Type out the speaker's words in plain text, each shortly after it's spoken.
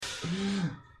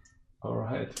All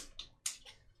right.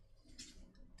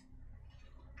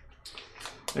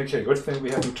 Okay, good thing we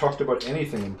haven't talked about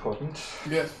anything important.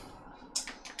 Yeah.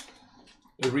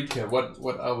 A recap.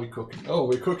 What are we cooking? Oh,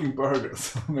 we're cooking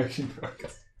burgers. Making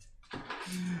burgers.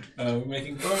 We're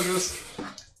making burgers.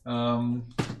 I'm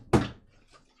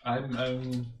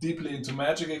deeply into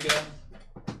Magic again.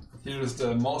 Here is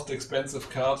the most expensive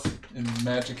card in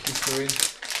Magic history,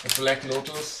 a Black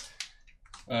Lotus.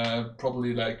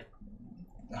 Probably like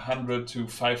 100 to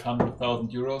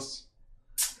 500,000 euros.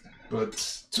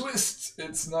 But twist,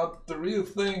 it's not the real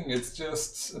thing. It's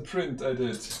just a print I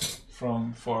did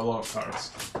for a lot of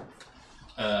cards.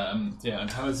 And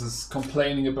Hannes is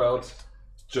complaining about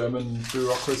German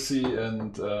bureaucracy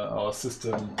and our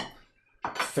system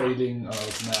failing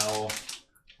us now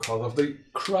because of the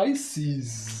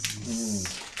crises.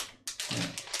 Yeah.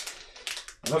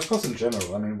 And of course, in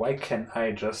general, I mean, why can't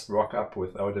I just rock up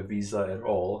without a visa at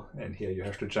all? And here you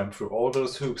have to jump through all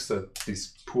those hoops that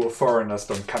these poor foreigners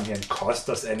don't come here and cost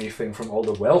us anything from all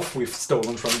the wealth we've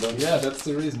stolen from them. Yeah, that's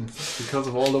the reason. Because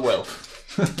of all the wealth.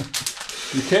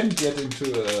 You can get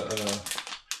into a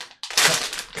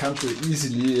country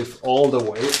easily if all the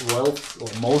wealth, or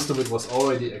most of it, was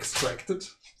already extracted.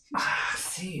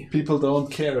 See. People don't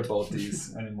care about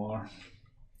these anymore.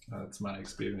 That's my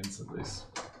experience at least.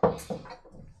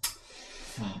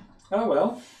 Oh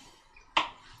well.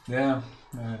 Yeah.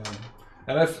 And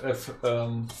I've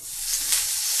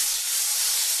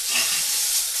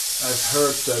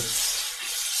heard that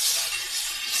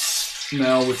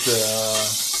now with the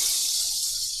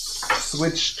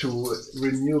switch to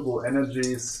renewable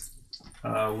energies,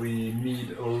 we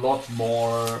need a lot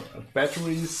more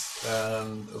batteries,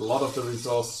 and a lot of the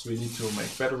resources we need to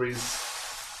make batteries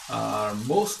are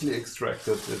mostly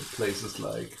extracted in places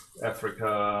like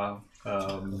Africa.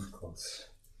 Of course.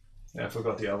 Yeah, I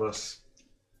forgot the others.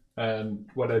 And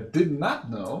what I did not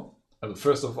know,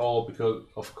 first of all, because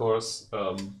of course,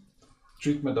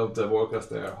 treatment of the workers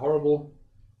there are horrible.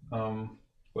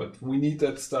 But we need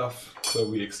that stuff, so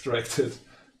we extract it.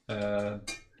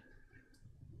 But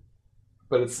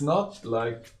it's not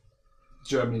like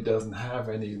Germany doesn't have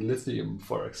any lithium,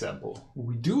 for example.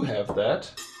 We do have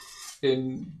that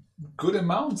in good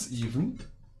amounts even.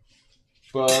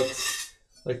 But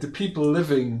like the people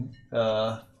living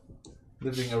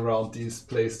around these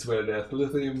places where there's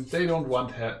lithium, they don't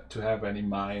want to have any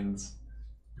mines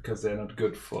because they're not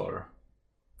good for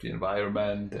the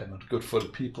environment, they're not good for the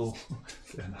people,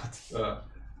 they're not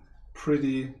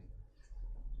pretty.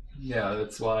 Yeah,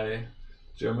 that's why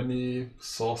Germany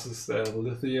sources their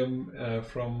lithium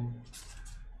from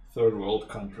third world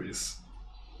countries.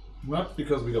 Not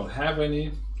because we don't have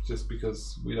any, just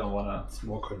because we don't want to. It's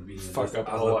more convenient. Fuck up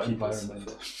our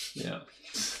environment. Yeah.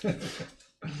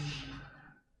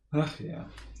 Ach, yeah.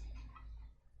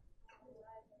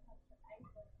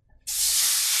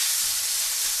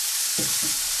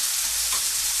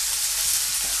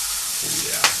 Oh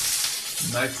yeah.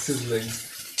 Nice sizzling.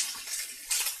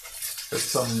 That's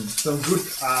some good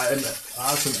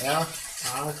ASMR.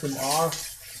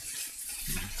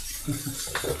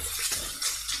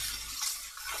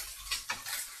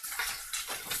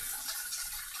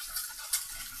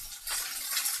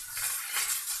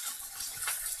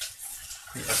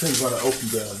 I think I'm gonna open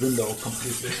the window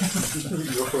completely.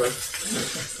 Go for it.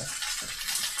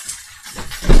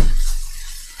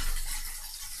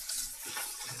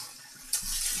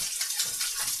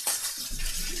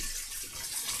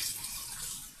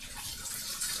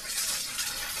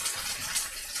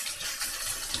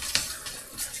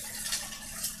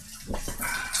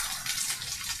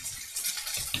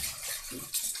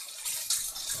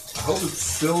 I hope it's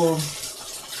still.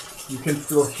 You can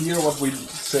still hear what we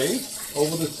say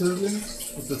over the sizzling.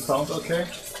 Is the sound okay?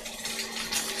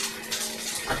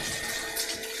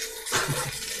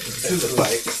 It's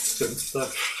bikes and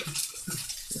stuff.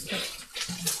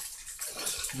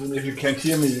 Even if you can't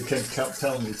hear me, you can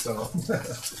tell me, so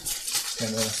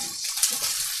kind of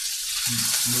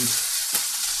neat.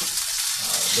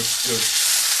 Looks good.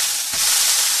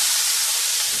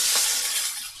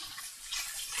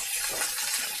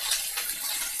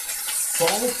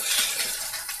 Salt,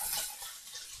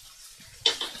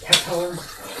 pepper,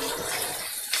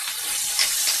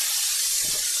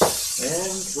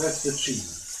 And where's the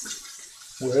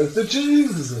cheese? Where's the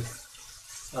cheese?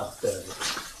 Ah, there it is.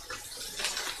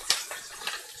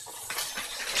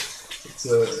 It's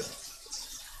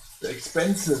the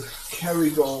expensive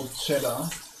Kerrygold cheddar.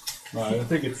 No, I don't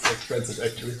think it's expensive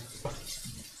actually.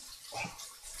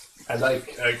 I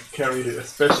like Kerry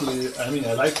especially. I mean,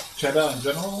 I like cheddar in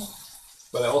general,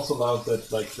 but I also love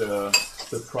that like the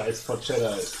price for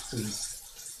cheddar is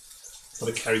So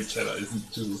the carry cheddar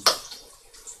isn't too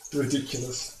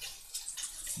ridiculous.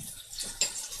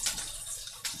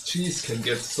 Cheese can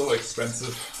get so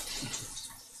expensive.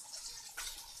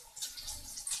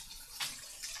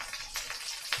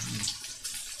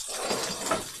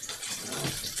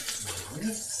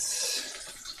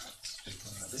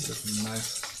 This is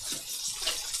nice.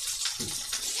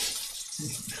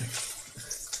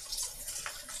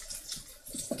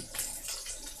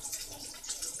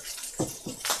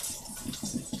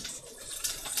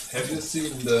 Have you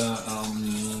seen the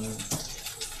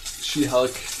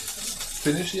She-Hulk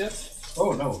finish yet?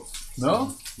 Oh no.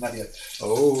 No? Not yet.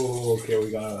 Oh, okay.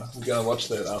 We're gonna watch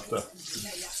that after.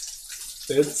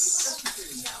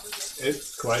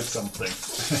 It's quite something.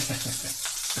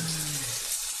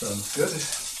 Sounds good.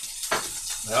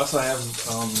 I also have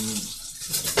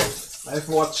I've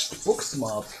watched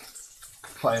Booksmart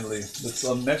finally. It's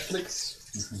on Netflix.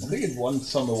 I think it won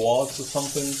some awards or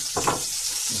something.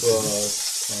 But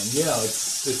yeah,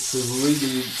 it's a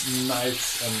really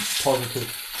nice and positive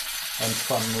and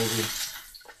fun movie.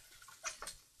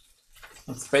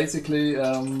 It's basically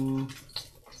oh,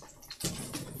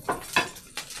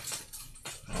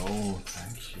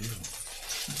 thank you.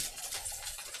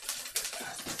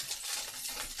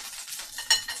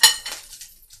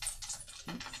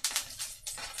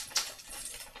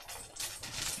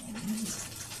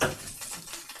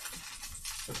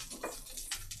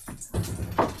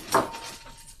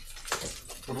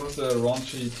 What was the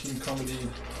raunchy teen comedy?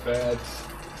 Bad.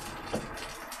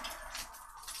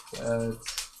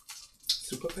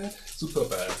 Superbad?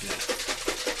 Superbad, yeah.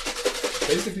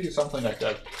 Basically something like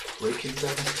that. Breaking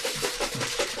Bad?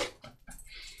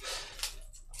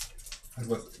 It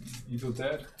was Evil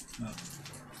Dead? No.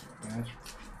 Bad.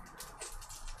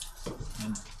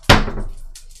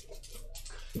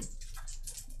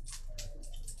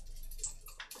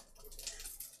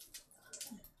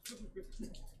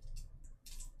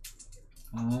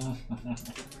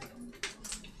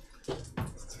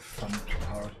 It's a fun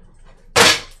part.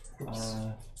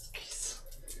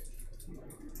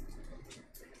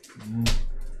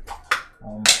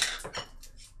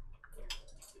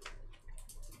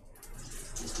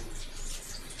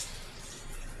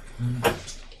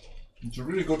 It's a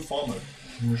really good format.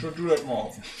 We should do that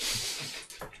more.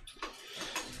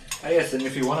 Ah, yes, and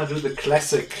if you want to do the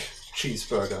classic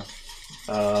cheeseburger,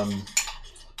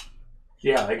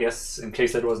 yeah, I guess in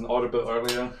case that wasn't audible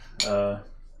earlier,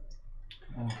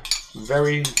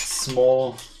 very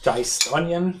small diced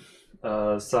onion,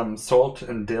 some salt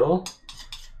and dill,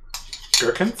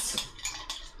 gherkins.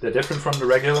 They're different from the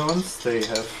regular ones. They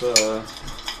have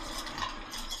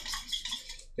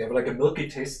like a milky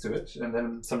taste to it, and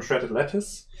then some shredded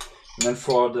lettuce. And then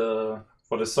for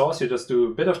the sauce, you just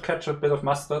do a bit of ketchup, bit of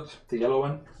mustard, the yellow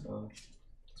one.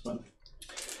 This one.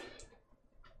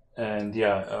 And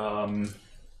yeah,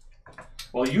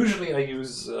 well, usually I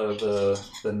use the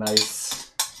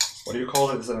nice, what do you call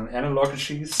it? Is it an analog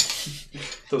cheese?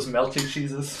 Those melting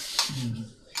cheeses.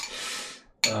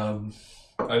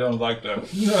 I don't like that.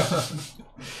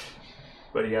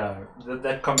 But yeah,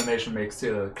 that combination makes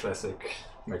a classic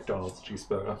McDonald's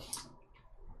cheeseburger.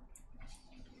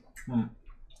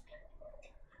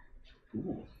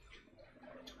 Ooh.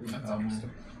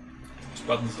 This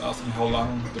button's asking how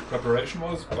long the preparation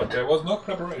was, but there was no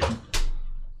preparation.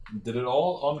 We did it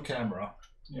all on camera.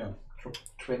 Yeah,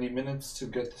 20 minutes to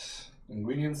get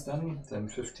ingredients done, then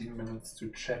 15 minutes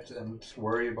to chat and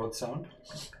worry about sound.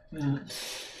 Now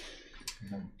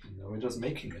we're just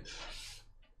making it.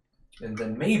 And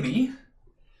then maybe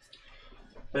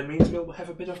that means we'll have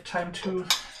a bit of time to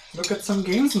look at some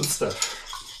games and stuff.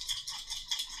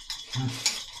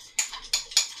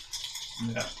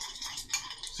 Yeah.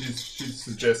 She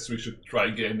suggests we should try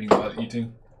gaming while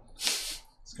eating.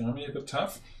 It's gonna be a bit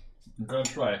tough. I'm gonna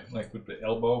try, like with the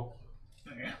elbow.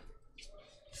 Yeah.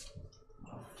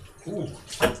 Ooh.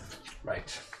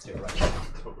 Right, you're right.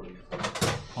 Totally.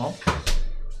 Huh?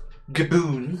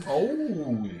 Gaboon.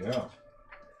 Oh, yeah.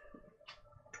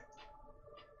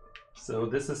 So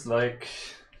this is like,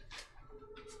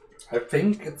 I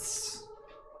think it's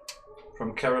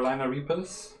from Carolina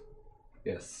Reapers.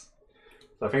 Yes.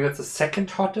 So I think that's the second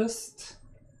hottest.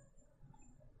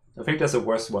 I think there's a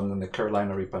worse one than the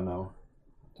Carolina Reaper now.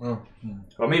 Oh.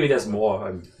 Or maybe there's more.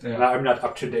 I'm Yeah. not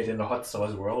up to date in the hot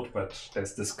sauce world, but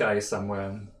there's this guy somewhere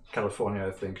in California,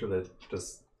 I think, that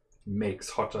just makes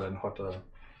hotter and hotter.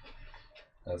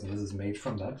 So this is made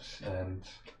from that, and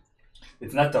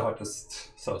it's not the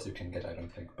hottest sauce you can get, I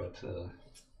don't think, but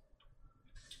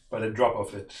a drop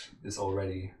of it is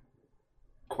already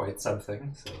quite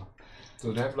something.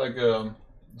 So they have like a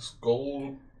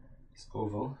Scoville.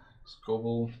 Scoville.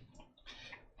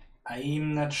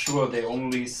 I'm not sure. They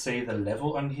only say the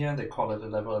level on here. They call it a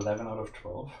level 11 out of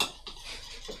 12.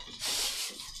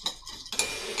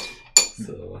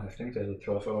 So I think there's a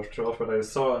 12 out of 12. But I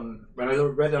saw when I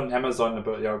read on Amazon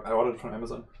about I ordered from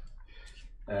Amazon,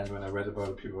 and when I read about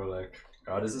it, people were like,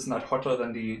 "Oh, this is not hotter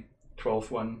than the 12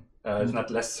 one. It's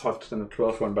not less hot than the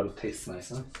 12 one, but it tastes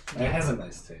nicer." And it has a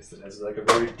nice taste. It has like a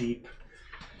very deep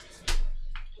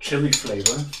chili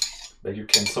flavor that you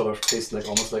can sort of taste like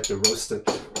almost like the roasted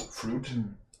fruit.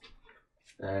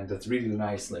 And that's really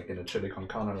nice, like in a chili con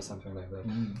carne or something like that.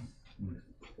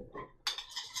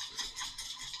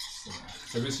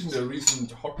 Have you seen the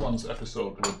recent Hot Ones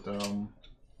episode with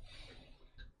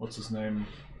what's his name?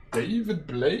 David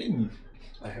Blaine.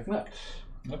 I have not.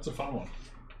 That's a fun one.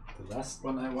 The last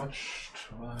one I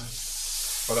watched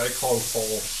was... But I call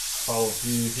Paul.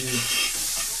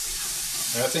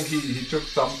 I think he took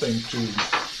something to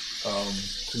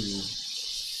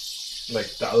like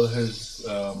dull his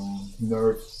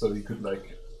nerves so he could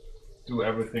like do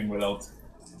everything without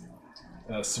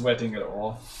sweating at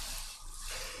all.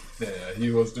 Yeah, he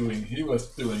was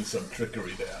doing some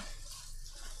trickery there.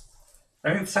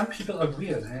 I mean, some people are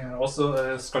weird. Yeah.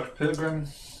 Also, Scott Pilgrim,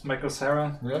 Michael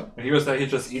Cera. Yeah. He was like, he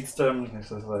just eats them. He's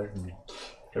just like,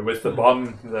 with the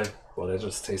bomb, he's like, well, they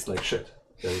just taste like shit.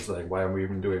 And he's like, why are we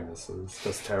even doing this? It's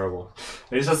just terrible.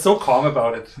 And he's just so calm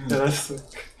about it. It's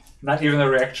like, not even a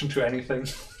reaction to anything.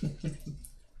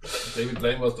 David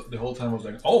Blaine was the whole time was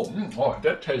like, oh,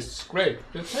 that tastes great.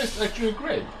 That tastes actually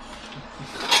great.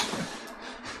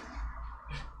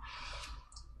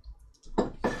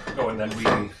 Oh, and then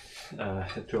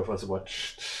the two of us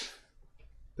watched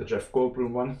the Jeff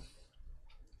Goldblum one.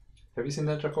 Have you seen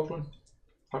that Jeff Goldblum?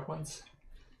 Hot Ones?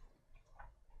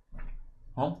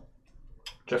 Huh?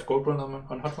 Jeff Goldblum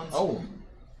on Hot Ones? Oh,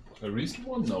 a recent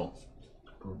one? No.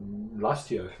 Last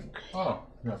year, I think. Oh,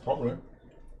 yeah, probably.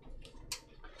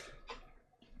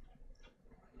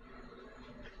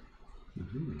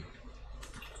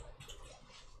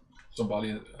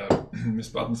 Somebody, Miss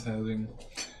Buttons having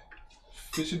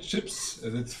fish and chips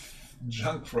as it's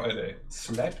Junk Friday.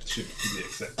 Slap chip to be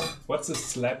exact. What's a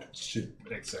slap chip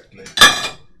exactly?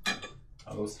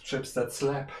 Are those chips that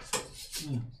slap?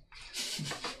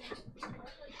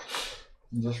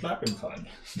 The slapping kind.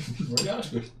 Very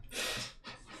good.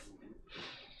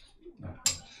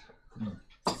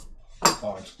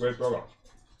 Oh, it's a great burger.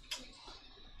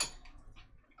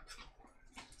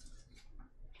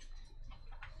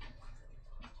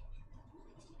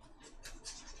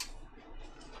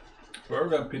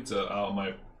 Burger and pizza are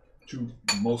my two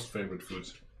most favorite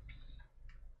foods.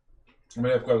 I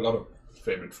mean, I've got a lot of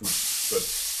favorite foods, but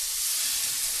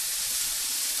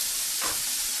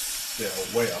they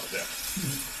are way up there.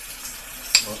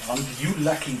 Well, aren't you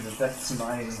lucky that that's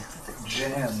my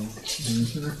jam?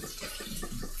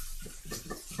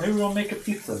 Maybe we'll make a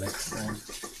pizza next time.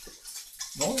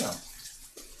 Oh yeah.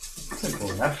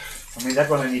 Simple enough. I mean, that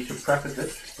one I need to prep a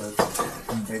bit, but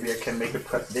maybe I can make a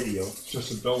prep video. It's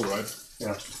just a dough, right?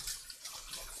 Yeah.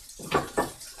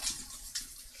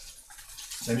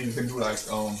 Then you can do like,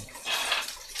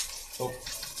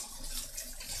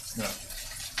 yeah,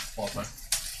 awesome.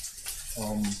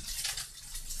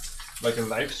 Like a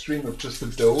live stream of just the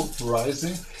dough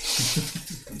rising.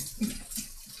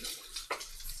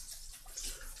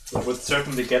 That would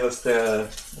certainly get us there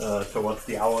towards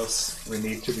the hours we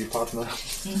need to be partner.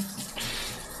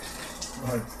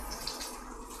 Right.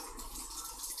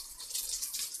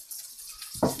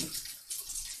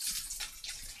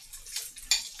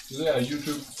 Yeah,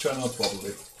 YouTube channel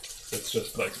probably. That's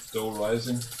just like dough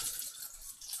rising.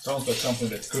 Sounds like something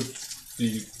that could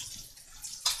be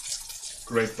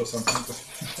great for some people.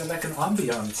 They're like an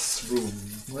ambiance room.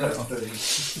 Yeah.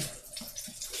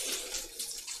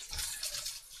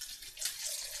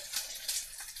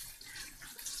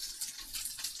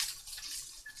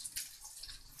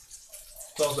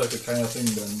 Sounds like the kind of thing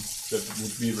then that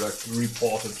would be like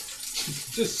reported.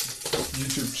 This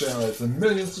YouTube channel has 1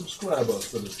 million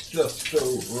subscribers, but it's just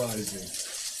dough rising.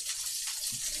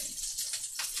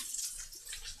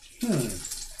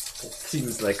 That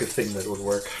seems like a thing that would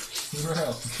work.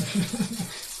 Yeah.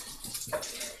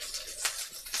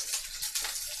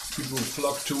 People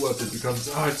flock towards it because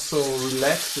it's so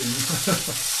relaxing.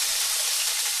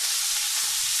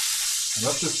 I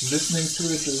love just listening to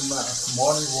it during my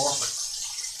morning walk.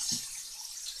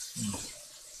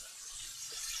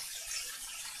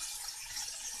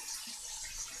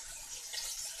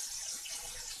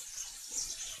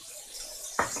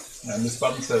 And Miss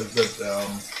Button says that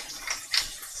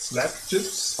slap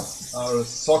chips are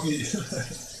soggy.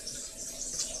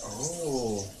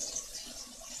 Oh.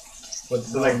 But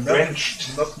So like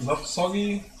drenched. Not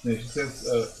soggy. No, she says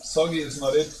soggy is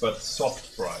not it, but soft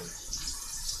fries.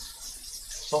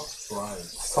 Soft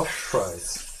fries. Soft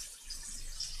fries.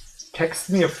 Text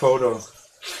me a photo.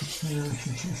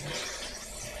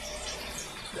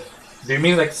 Do you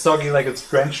mean like soggy, like it's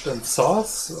drenched in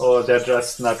sauce, or they're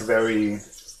just not very?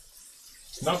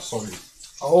 Not soggy.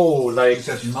 Oh, like It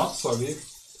says not soggy,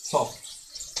 soft.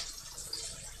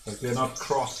 Like they're not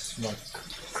cross, like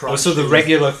crunchy. also the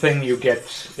regular thing you get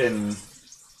in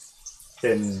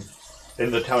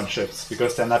the townships,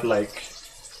 because they're not like,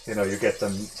 you know, you get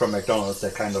them from McDonald's.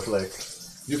 They're kind of like.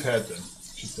 You've had them,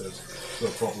 she said. So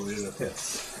probably that.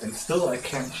 Yes, and still I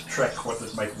can't track what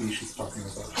it might be she's talking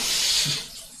about.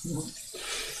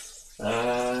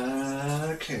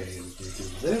 Okay, we can do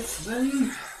this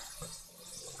then.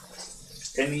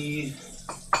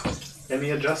 Any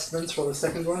adjustments for the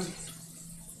second one?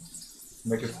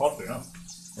 Make it hot, yeah.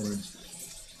 I mean,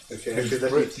 Okay, you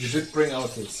did bring out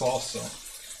the sauce,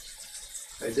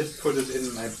 though. I did put it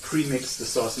in. I pre-mixed the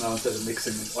sauce now instead of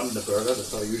mixing it on the burger.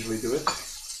 That's how I usually do it.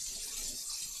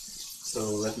 So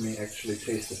let me actually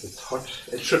taste if it's hot.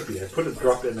 It should be. I put a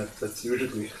drop in it. That's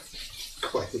usually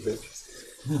quite a bit.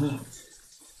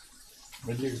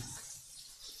 Really?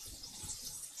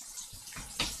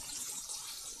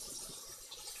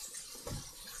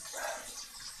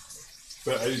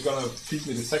 But are you gonna feed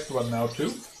me the second one now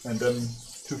too? And then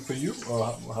two for you?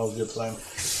 Or how's your plan?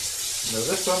 Now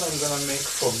this one I'm gonna make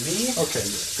for me. Okay,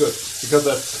 good. Because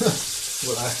that's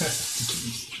what I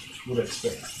would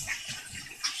expect.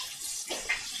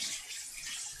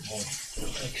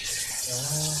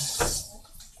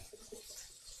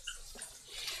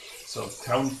 So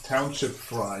township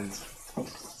fries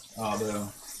are the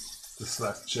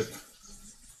slap chip.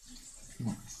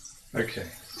 Okay,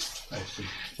 I see.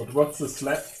 But what's the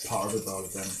slap part about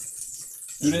it then?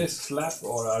 Do they slap,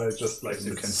 or are they just like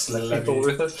You can slap people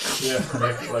with it. Yeah,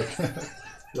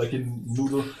 like in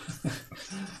noodle,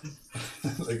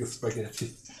 like a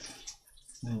spaghetti.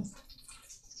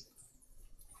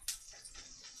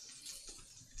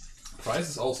 Fries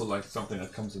is also like something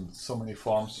that comes in so many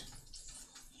forms,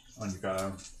 and you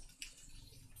gotta.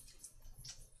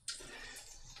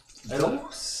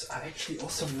 Those are actually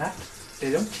also not. They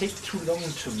don't take too long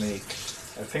to make.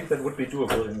 I think that would be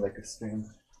doable in like a stream.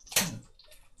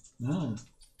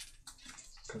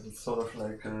 Because it's sort of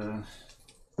like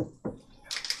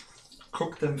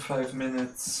cook them 5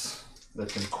 minutes, let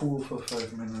them cool for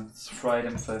 5 minutes, fry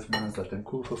them 5 minutes, let them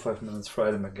cool for 5 minutes,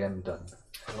 fry them again, done.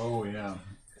 Oh yeah.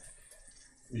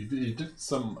 You did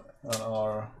some on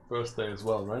our birthday as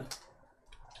well, right?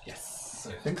 Yes,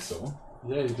 I think so.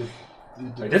 Yeah, you did.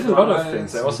 I did a lot of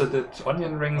things. I also did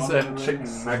onion rings and chicken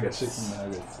nuggets. Chicken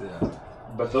nuggets, yeah.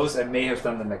 But those I may have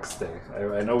done the next day.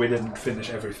 I know we didn't finish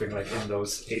everything like in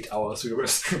those 8 hours we were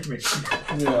streaming.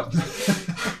 Yeah.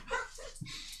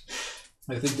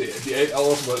 I think the 8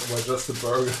 hours were just the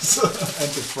burgers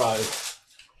and the fries.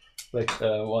 Like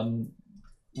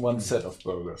one set of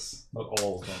burgers, not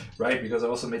all of them. Right, because I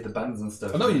also made the buns and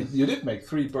stuff. Oh, no, you did make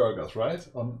 3 burgers, right?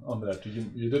 On that,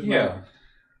 you did. Yeah.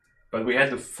 But we had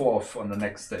the 4th on the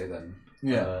next day then.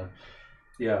 Yeah.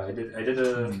 Yeah, I did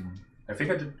a. I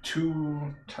think I did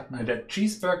 2. I did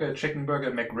cheeseburger, chicken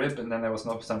burger, McRib, and then there was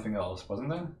something else, wasn't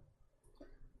there?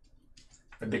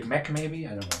 A Big Mac, maybe?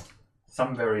 I don't know.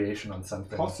 Some variation on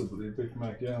something. Possibly Big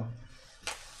Mac, yeah.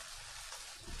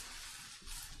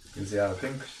 Because I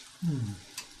think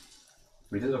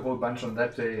we did a whole bunch on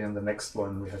that day, and the next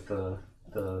one we had the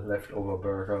leftover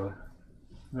burger.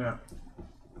 Yeah.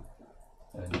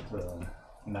 And the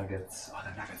nuggets. Oh,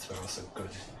 the nuggets were also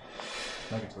good.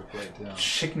 Nuggets were great, yeah.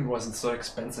 Chicken wasn't so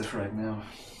expensive right now.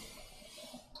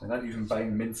 They're not even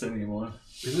buying mince anymore.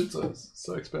 Is it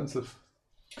so expensive?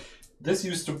 This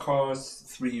used to cost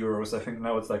 €3. I think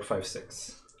now it's like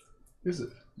 5-6. Is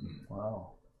it?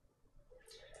 Wow.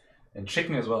 And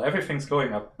chicken as well. Everything's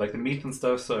going up, like the meat and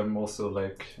stuff. So I'm also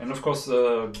like, and of course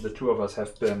the two of us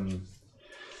have been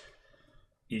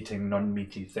eating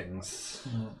non-meaty things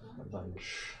at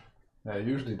lunch. Yeah, I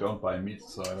usually don't buy meat,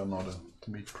 so I don't know the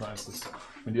meat prices.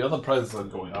 I mean, the other prices are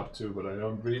going up too, but I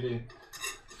don't really.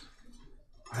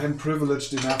 I am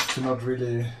privileged enough to not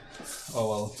really. Oh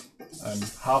well, I'm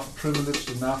half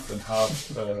privileged enough and half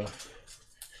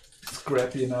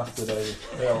scrappy enough that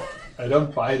I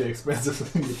don't buy the expensive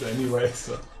things anyway.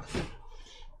 So.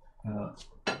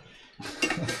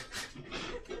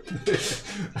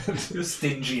 You're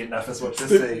stingy enough, is what you're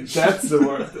saying. That's the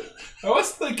word. I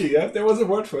was thinking, there was a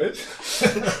word for it.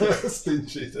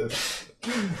 Stingy.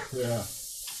 Yeah.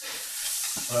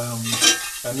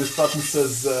 And this button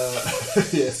says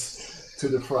yes to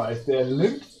the fries. They're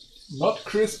limp, not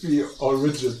crispy or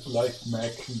rigid like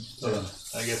Mac.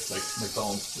 I guess like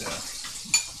McDonald's. Yeah.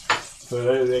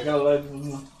 So they got like.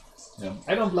 Yeah.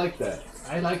 I don't like that.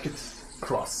 I like it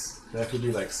cross. They have to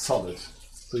be like solid,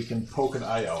 so you can poke an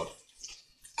eye out.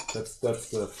 That's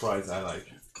the fries I like.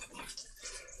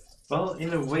 Well,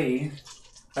 in a way,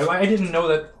 I didn't know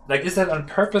that. Like, is that on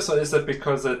purpose or is that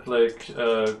because it like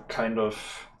kind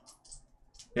of,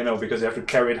 you know, because you have to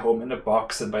carry it home in a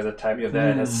box and by the time you're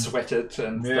there it has sweated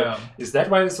and stuff. Is that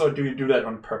why, or do you do that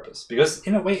on purpose? Because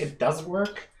in a way it does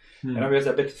work. You know, it's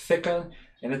a bit thicker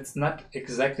and it's not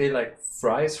exactly like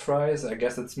fries. I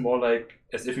guess it's more like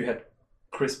as if you had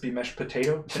crispy mashed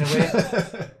potato in a way.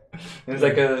 It's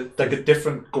like a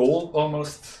different goal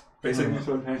almost. Basically, that's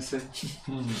what I'm trying to say.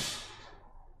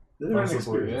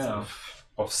 Possibly, yeah.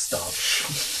 Of starch.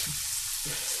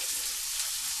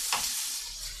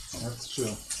 That's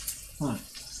true.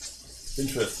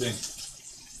 Interesting.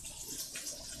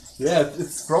 Yeah,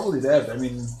 it's probably that. I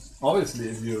mean, obviously,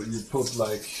 if you put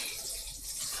like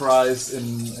fries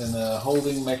in a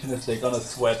holding mechanism, they're gonna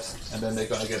sweat and then they're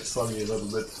gonna get soggy a little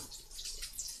bit.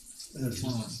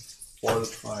 Boiled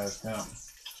fries, yeah.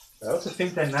 I also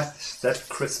think they're not that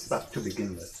crisped up to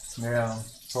begin with. Yeah,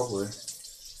 probably.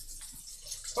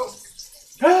 Oh!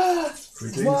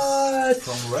 Greetings What?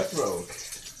 from Red Rogue.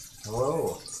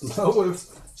 Hello.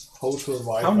 Slowest hotel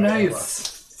Wi-Fi. How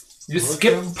nice! You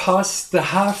skipped past the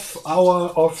half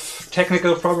hour of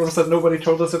technical problems that nobody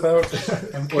told us about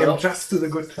and came just to the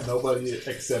good time. Nobody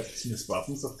except Miss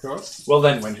Buttons, of course. Well,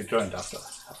 then when she joined after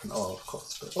half an hour, of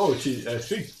course. But... Oh, I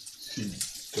think she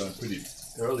joined pretty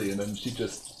early and then she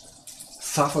just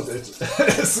suffered it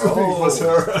assuming it was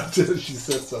her until she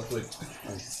said something.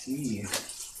 I see.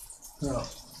 Yeah.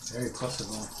 Very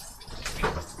possible.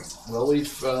 Well,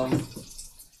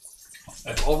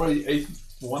 I've already ate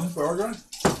one burger.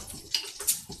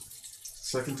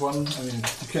 Second one, I mean,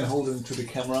 you can hold it to the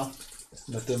camera.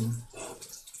 Let them,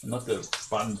 not the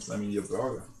buns, I mean your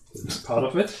burger. This is part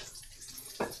of it.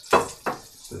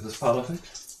 This is part of it.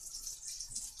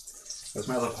 Where's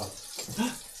my other part?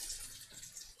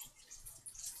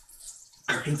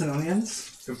 Gherkins and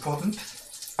onions, important.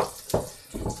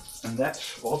 And that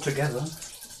all together.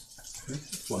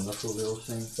 This wonderful little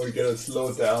thing. We gotta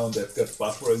slow down, they've got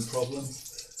buffering problems.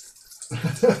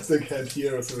 They can't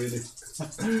hear us really.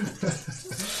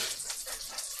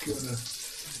 Gonna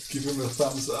give him a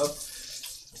thumbs up.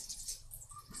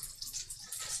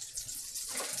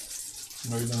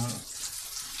 Maybe not.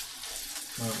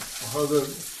 How's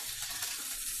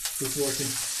this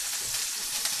working?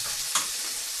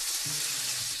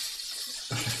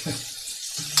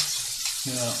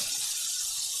 Yeah.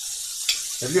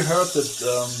 Have you heard that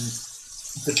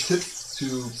the tip to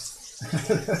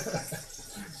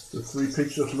the 3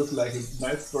 pictures look like a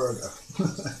nice burger?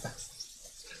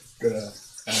 Gonna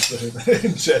answer him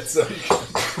in chat so he can.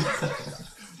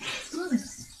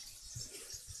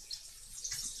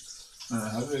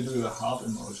 How do I do the heart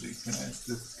emoji? Can I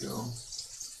just go?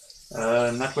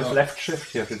 Not with left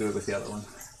shift, you have to do it with the other one.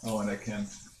 Oh, and I can't.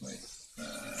 Wait.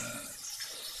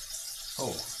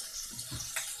 Oh.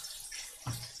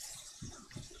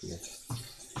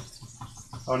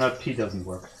 Oh, no, P doesn't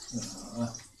work.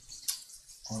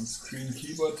 On-screen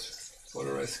keyboard for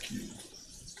the rescue.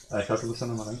 Ich glaube, du bist ja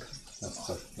nochmal rein. Ja,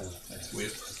 sorry. Ja. That's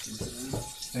weird.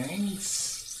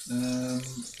 Thanks. And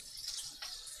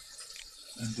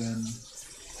then...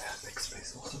 Yeah,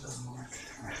 backspace also doesn't work.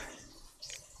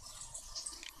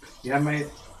 Yeah,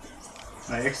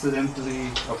 I accidentally,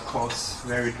 of course,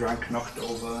 very drunk, knocked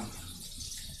over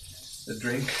a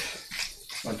drink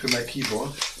onto my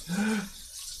keyboard.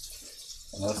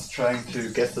 And I was trying to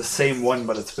get the same one,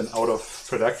 but it's been out of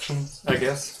production, I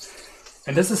guess.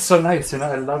 And this is so nice, you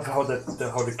know. I love how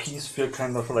the keys feel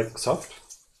kind of like soft.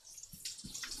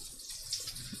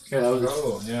 You know,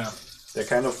 oh yeah, they're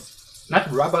kind of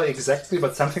not rubber exactly,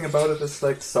 but something about it is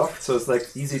like soft. So it's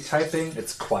like easy typing.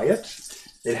 It's quiet.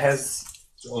 It has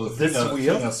this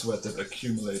wheel. Finger sweat that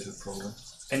accumulated probably.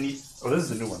 And this is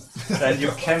the new one. And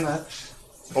you cannot.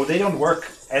 Oh, they don't work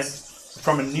as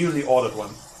from a newly ordered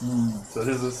one. So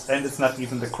this is, and it's not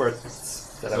even the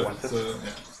quartz that I wanted. So,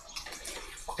 yeah.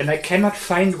 And I cannot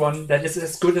find one that is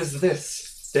as good as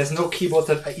this. There's no keyboard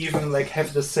that I even like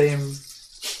have the same.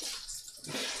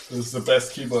 This is the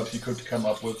best keyboard he could come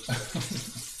up with.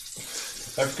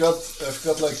 I've got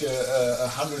like a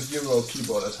 €100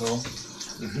 keyboard at home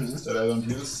that I don't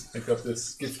use. I got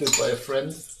this gifted by a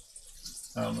friend,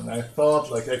 and I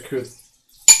thought like I could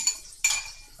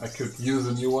use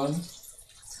a new one,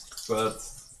 but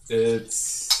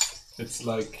it's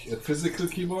like a physical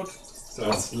keyboard, so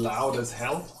it's loud as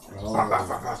hell. Oh.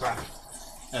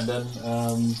 And then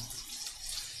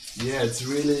Yeah, it's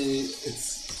really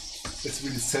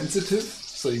sensitive,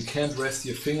 so you can't rest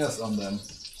your fingers on them.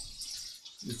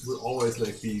 It will always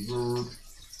like be. Oh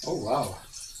wow.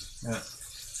 Yeah.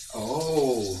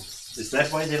 Oh, is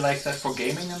that why they like that for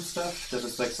gaming and stuff? That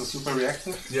it's like so super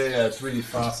reactive? Yeah, it's really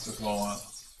fast as well.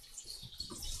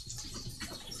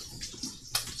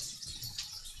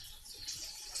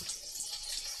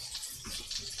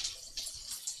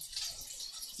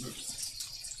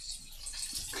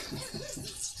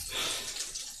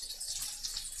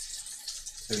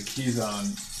 The keys are on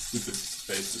stupid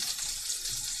spaces.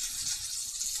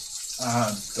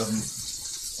 It doesn't.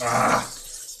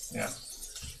 Yeah. I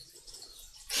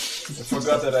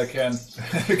forgot that I can't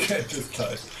just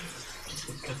type.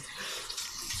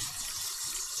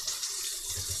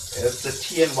 It's the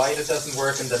T and Y that doesn't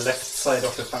work, and the left side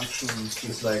of the function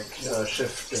keys like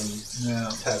shift and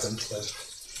tab and stuff.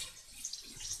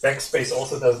 Backspace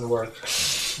also doesn't work.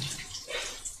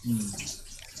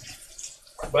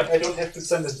 But I don't have to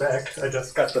send it back. I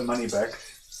just got the money back.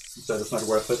 So it's not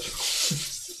worth it.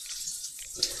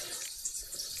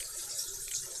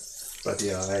 But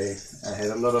yeah, I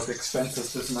had a lot of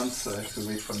expenses this month, so I have to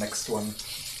wait for next one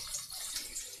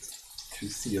to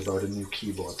see about a new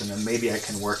keyboard. And then maybe I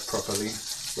can work properly.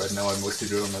 Right now I mostly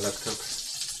do it on my laptop.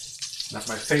 Not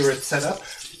my favorite setup,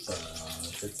 but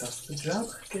it does the job,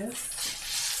 I guess.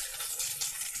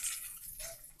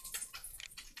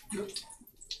 Yep.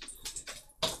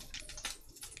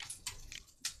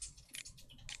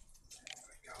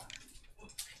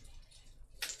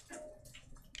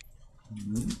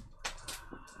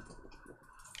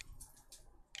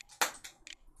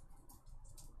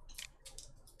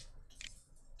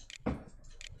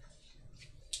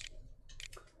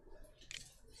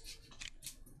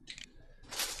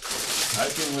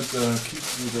 Typing with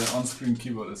the on-screen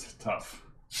keyboard is tough.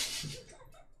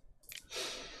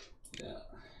 Yeah.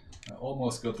 I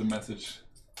almost got the message.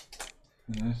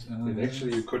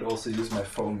 Actually, you could also use my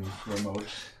phone remote.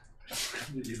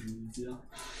 Even easier.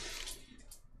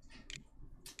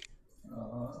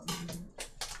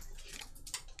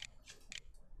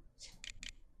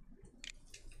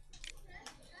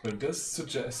 But it does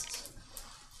suggest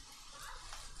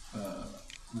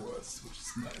words, which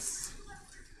is nice.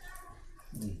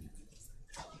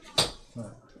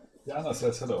 Jana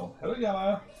says hello. Hello,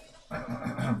 Jana.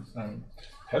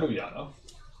 Hello, Jana.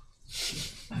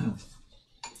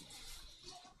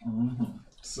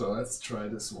 So let's try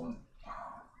this one.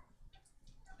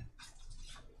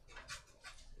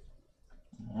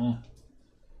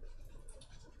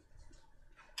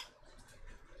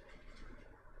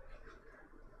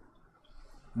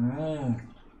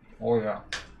 Oh yeah.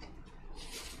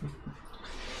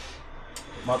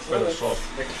 Much better shot.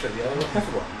 Actually, I will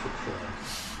have one to try.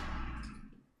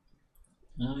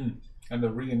 And a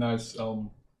really nice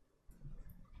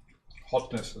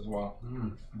hotness as well.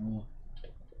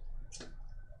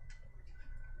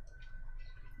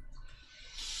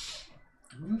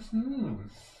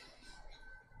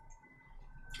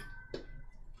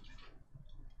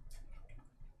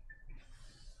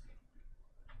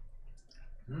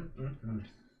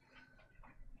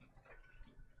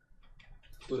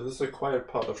 So this is a quiet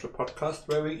part of the podcast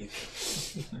where we eat.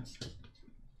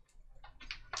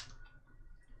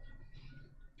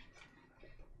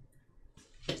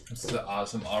 It's the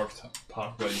ASMR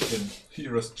part where you can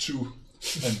hear us chew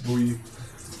and breathe.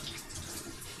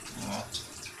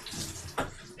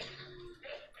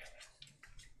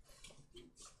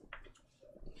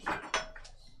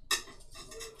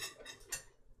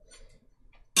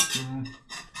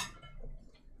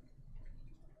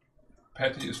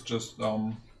 Patty is just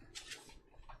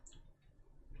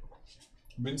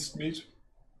minced meat,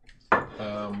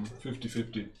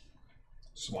 50-50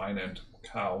 swine and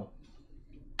cow.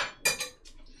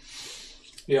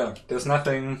 Yeah, there's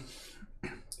nothing.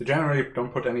 You generally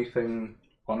don't put anything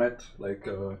on it, like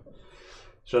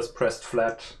just pressed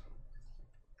flat,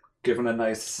 given a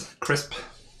nice crisp,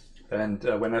 and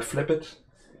when I flip it,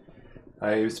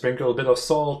 I sprinkle a bit of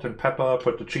salt and pepper,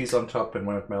 put the cheese on top, and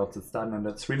when it melts, it's done, and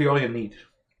that's really all you need.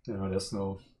 You know, there's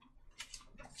no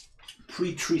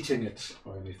pre-treating it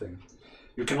or anything.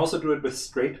 You can also do it with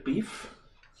straight beef.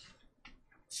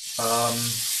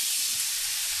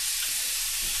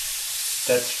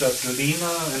 That's just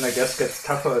leaner and I guess gets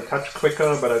tougher a touch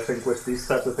quicker, but I think with these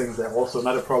types of things they're also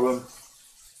not a problem.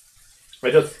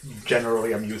 I just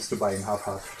generally am used to buying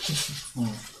half-half.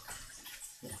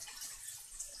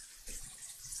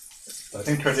 I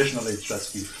think traditionally it's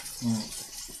just beef.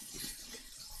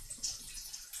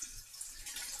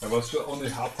 I was only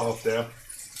half there.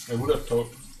 I would have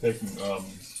taken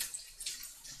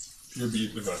pure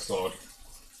beef if I saw it.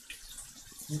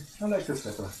 I like this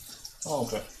better. Oh,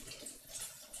 okay.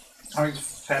 I mean,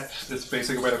 fat is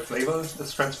basically where the flavor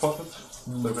is transported.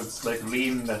 So if it's like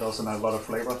lean, that also not a lot of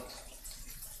flavor.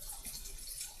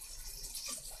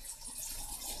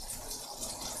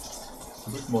 A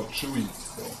bit more chewy,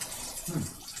 though.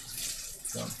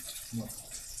 Yeah. No.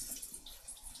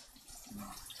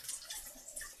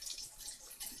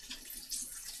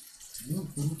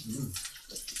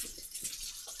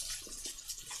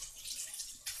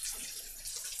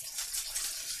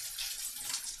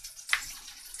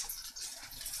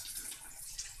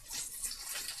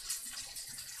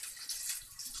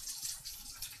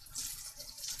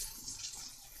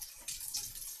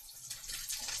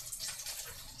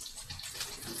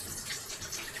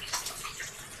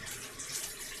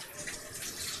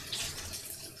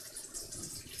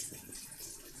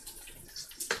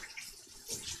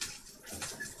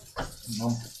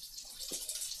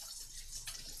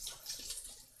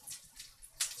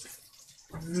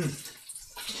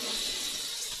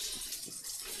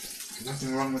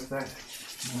 Nothing wrong with that.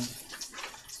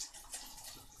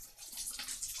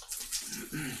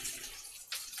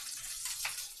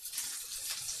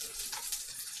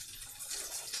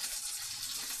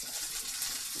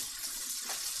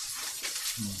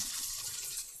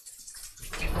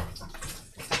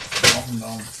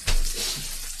 No.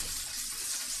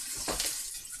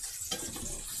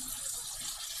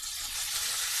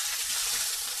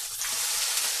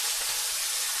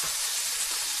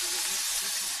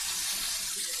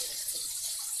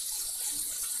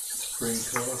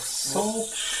 Sprinkle of salt.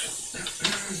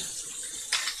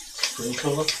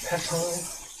 Sprinkle of pepper.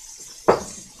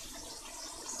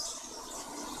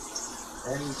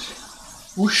 And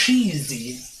ushizi,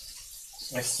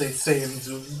 as they say in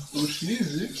Zulu.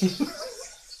 Ushizi?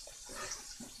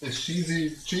 Is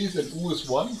cheesy cheese and U is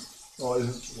one? Or is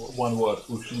it one word?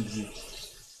 Ushizi.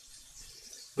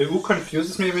 The U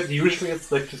confuses me a bit. Usually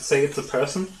it's like to say it's a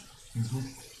person.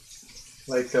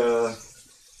 Like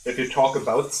if you talk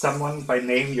about someone by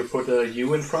name, you put a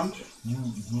U in front.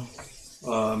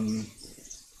 And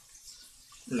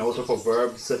also for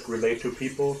verbs that relate to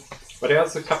people. But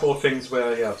there's a couple of things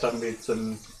where, yeah, suddenly it's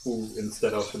an U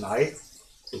instead of an I.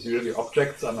 It's usually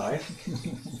objects an I.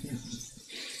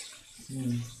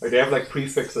 Like they have like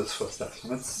prefixes for stuff.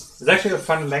 And it's actually a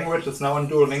fun language. It's now on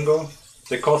Duolingo.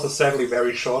 The course is sadly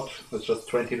very short. It's just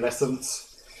 20 lessons.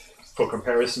 For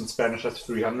comparison, Spanish has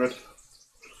 300.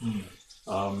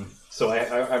 So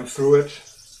I'm through it,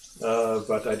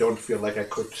 but I don't feel like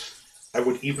I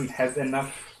would even have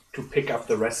enough to pick up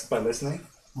the rest by listening.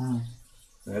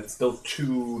 It's still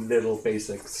too little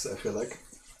basics, I feel like.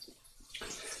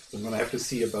 So I'm gonna have to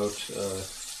see about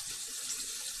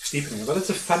deepening. But it's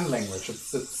a fun language.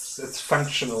 It's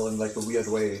functional in like a weird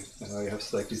way. You know, you have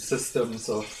like these systems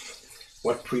of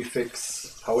what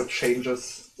prefix, how it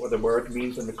changes, what the word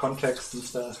means in the context and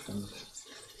stuff, and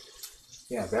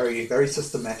yeah, very, very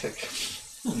systematic.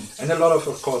 And a lot of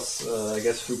course, I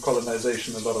guess through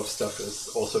colonization, a lot of stuff is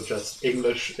also just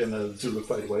English in a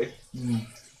Zulufied way.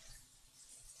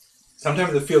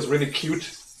 Sometimes it feels really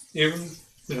cute, even,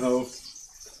 you know,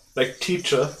 like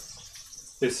teacher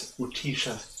is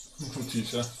utisha.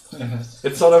 Utisha.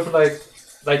 It's sort of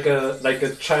like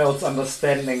a child's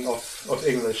understanding of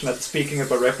English, not speaking it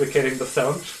but replicating the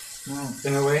sound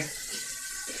in a way.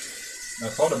 I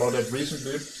thought about that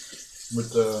recently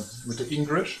with the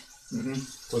English.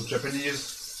 For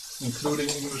Japanese, including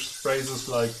English phrases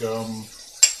like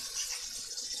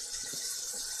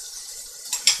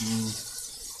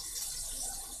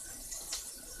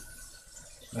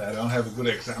I don't have a good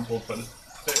example, but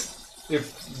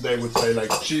if they would say like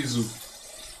Chizu,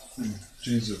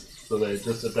 Chizu, so they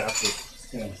just adapted.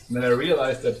 Yeah. And then I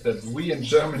realized that we in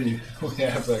Germany, we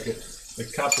have like a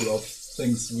couple of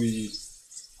things we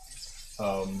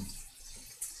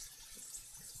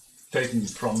taken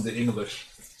from the English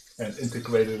and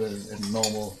integrated in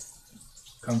normal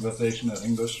conversational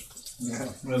English.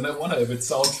 Yeah. And I wonder if it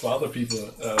sounds for other people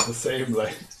the same,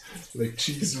 like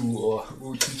Chizu or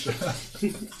teacher.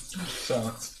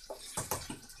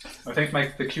 I think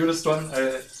the cutest one,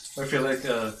 I feel like,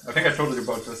 I think I told you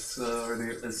about this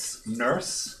already, is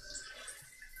nurse.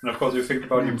 And of course you think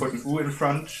about you put an U in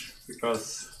front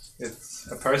because it's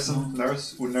a person,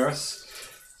 nurse, nurse.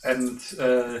 And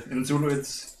in Zulu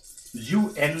it's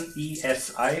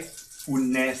UNESI,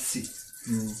 unesi.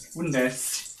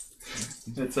 Unesi.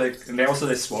 It's like, and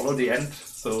they swallow the end,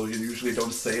 so you usually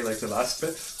don't say like the last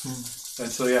bit.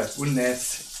 And so yeah,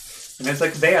 unesi. And it's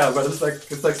like there, but it's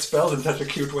like spelled in such a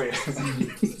cute way.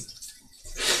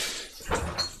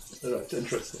 It's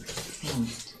interesting.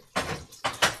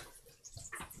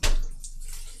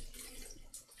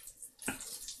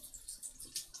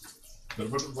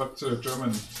 But what's a German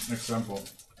example?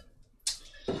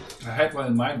 I had one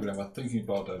in mind, but I was thinking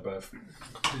about that, but I'm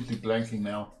completely blanking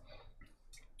now.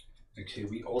 Okay,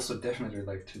 we also definitely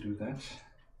like to do that.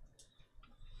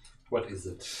 What is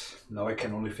it? Now I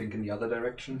can only think in the other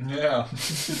direction. Yeah.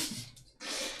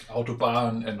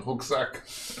 Autobahn and Rucksack.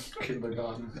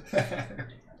 Kindergarten.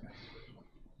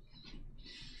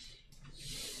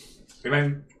 I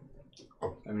mean,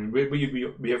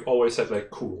 we have always said like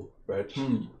cool, right?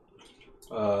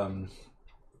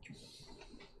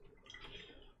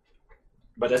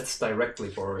 But that's directly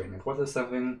borrowing it. What is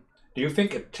something? Do you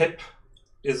think a tip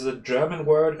is a German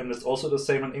word and it's also the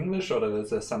same in English, or that is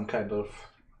there some kind of?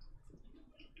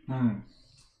 I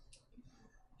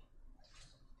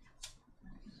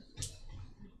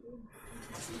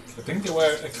think there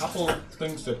were a couple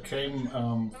things that came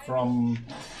from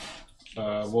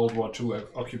World War II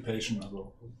occupation,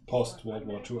 post World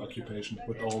War II occupation,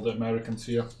 with all the Americans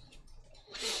here.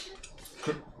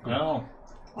 Yeah.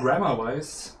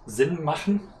 Grammar-wise, Sinn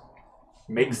machen,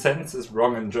 make sense is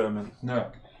wrong in German.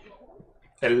 No.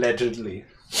 Allegedly.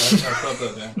 I thought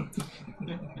that,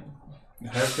 yeah.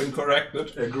 Have been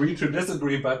corrected. Agree to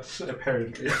disagree, but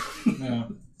apparently. Yeah.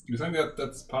 You think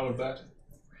that's part of that?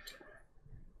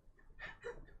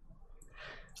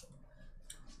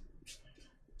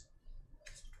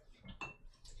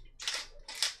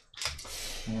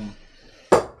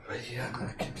 But yeah,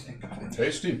 I can't think of it.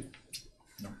 Tasty.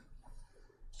 No.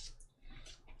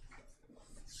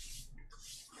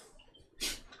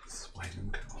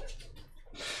 Schweinenkau.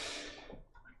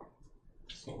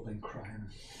 Solving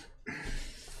crime.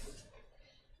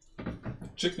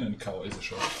 Chicken and cow is a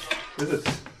show. Is it?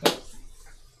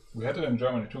 We had it in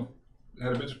Germany too. It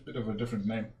had a bit of a different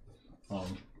name.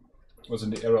 It was in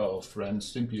the era of Ren and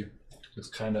Stimpy. This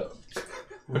kind of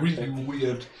really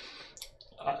weird,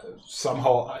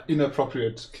 somehow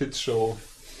inappropriate kids show.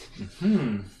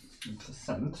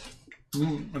 Interessant.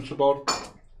 It's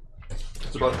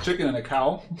about chicken and a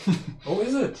cow. Oh,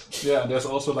 is it? Yeah, and there's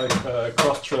also like a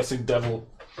cross-dressing devil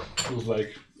who's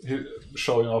like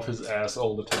showing off his ass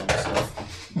all the time. So.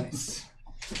 Nice.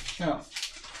 Yeah.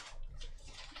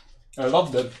 I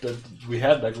love that we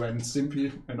had like Ren and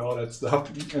Stimpy and all that stuff,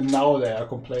 and now they are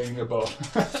complaining about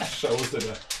shows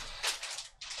that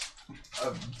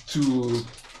are too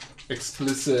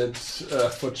explicit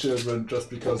for children just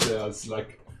because there's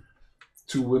like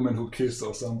two women who kiss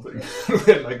or something.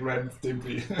 Like Ren and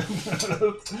Stimpy.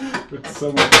 With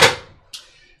so much.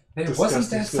 Hey, wasn't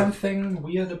there something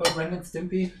weird about Ren and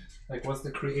Stimpy? Like, was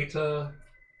the creator?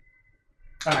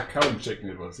 Cow and chicken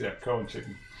it was. Yeah, cow and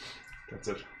chicken. That's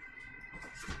it.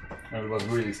 And it was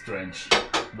really strange.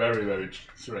 Very, very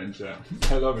strange, yeah.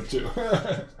 I love it too.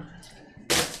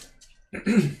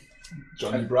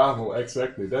 Johnny Bravo,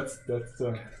 exactly. That's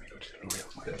the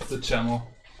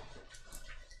channel.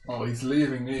 Oh, he's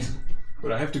leaving me.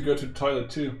 But I have to go to the toilet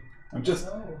too. I'm just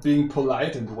being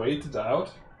polite and waited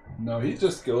out. No, he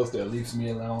just goes there, leaves me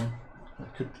alone.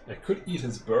 I could eat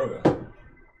his burger.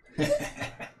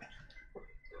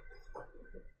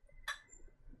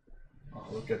 Oh,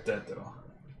 look at that though.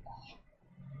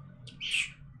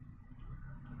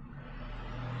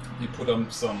 He put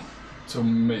on some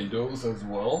tomatoes as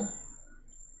well,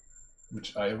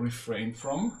 which I refrain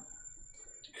from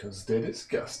because they're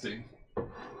disgusting.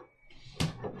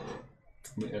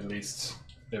 At least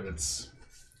if it's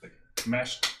like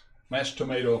mashed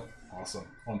tomato, awesome.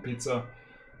 On pizza,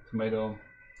 tomato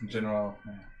in general,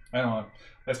 yeah. I don't know.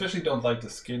 I especially don't like the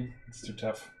skin. It's too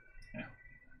tough. Yeah.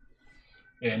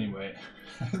 Anyway,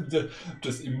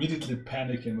 just immediately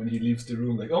panicking when he leaves the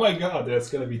room. Like, oh my god, there's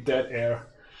gonna be dead air.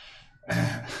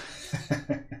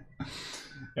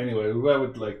 Anyway, where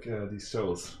would like these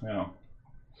shows? Yeah.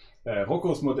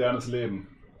 Rocco's Modernes Leben.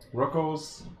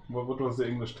 Rocco's, what was the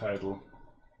English title?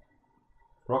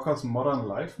 Rocco's Modern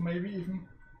Life, maybe even?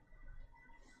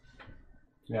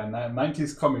 Yeah,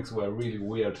 90s comics were really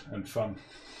weird and fun.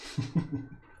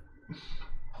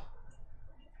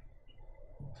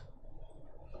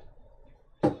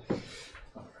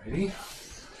 Alrighty.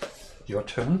 Your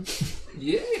turn.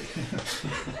 Yay!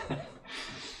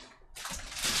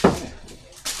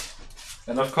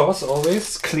 And of course,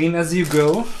 always clean as you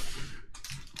go.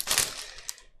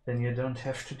 Then you don't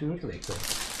have to do it later.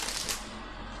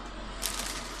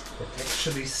 It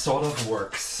actually sort of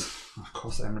works. Of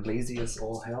course, I'm lazy as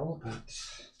all hell, but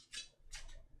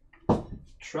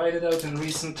tried it out in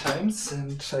recent times,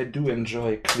 and I do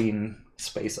enjoy clean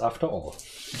space after all.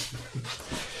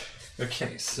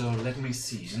 Okay, so let me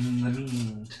see. In the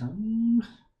meantime,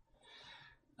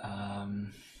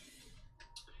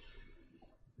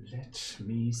 let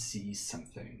me see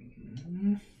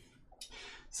something.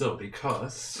 So,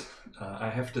 because I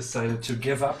have decided to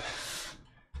give up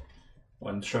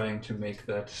on trying to make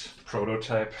that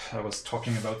prototype I was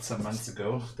talking about some months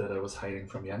ago that I was hiding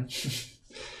from Jan.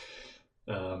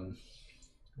 I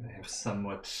have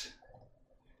somewhat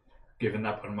given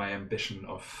up on my ambition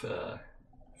of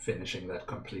finishing that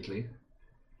completely.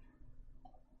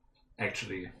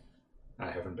 Actually,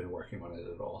 I haven't been working on it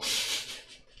at all.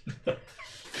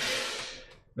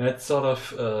 That's sort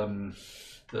of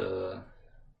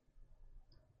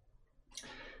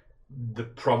the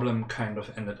problem kind of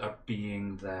ended up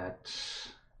being that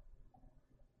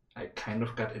I kind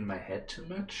of got in my head too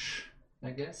much,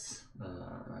 I guess.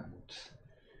 And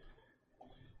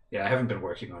yeah, I haven't been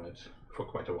working on it for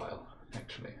quite a while,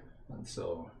 actually. And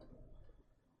so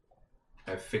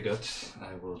I figured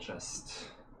I will just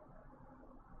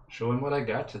show him what I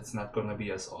got. It's not gonna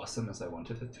be as awesome as I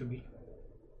wanted it to be,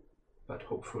 but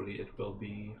hopefully it will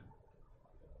be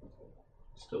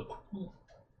still cool.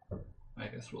 I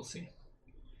guess we'll see.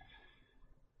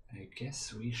 I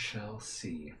guess we shall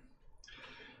see.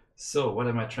 So, what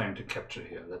am I trying to capture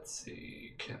here? Let's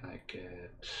see. Can I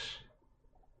get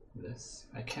this?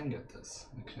 I can get this.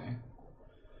 Okay.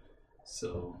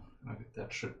 So,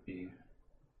 that should be.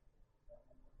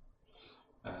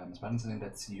 Something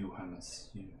that's you, Hannes.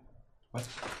 You. What?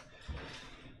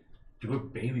 Do a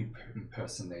baby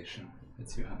impersonation.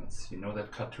 It's you, Hannes. You know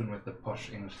that cartoon with the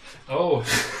posh English. Oh!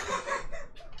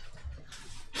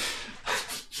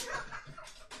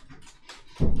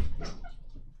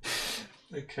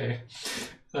 Okay.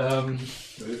 What have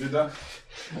you done?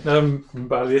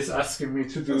 Bali is asking me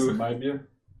to do my beer.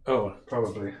 Oh,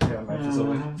 probably. Yeah, might as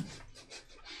well.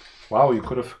 Wow, you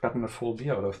could have gotten a full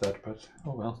beer out of that, but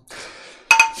oh well.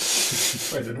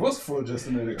 Wait, it was full just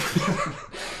a minute ago.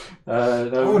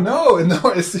 No. Oh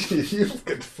no, I see. You've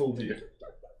got full beer.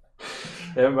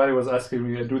 Everybody was asking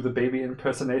me to do the baby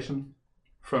impersonation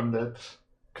from that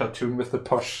cartoon with the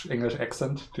posh English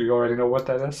accent. Do you already know what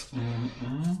that is?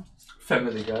 Mm-hmm.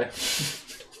 Family Guy.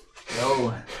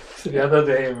 No. So the other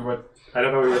day, we were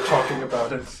talking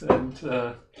about it, and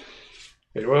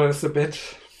it was a bit.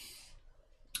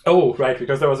 Oh, right,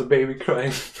 because there was a baby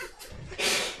crying.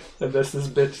 And there's this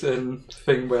bit and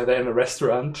thing where they're in a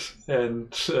restaurant, and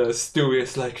Stewie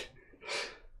is like,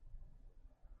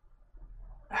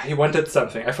 he wanted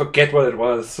something. I forget what it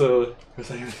was. So I was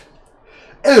like,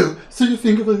 oh, so you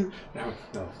think of it? No.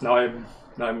 Now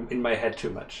I'm in my head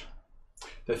too much.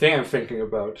 The thing I'm thinking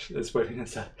about is when he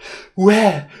said,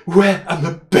 where? I'm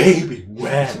a baby.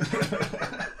 Where?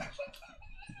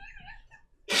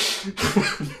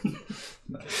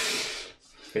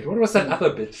 Wait, what was that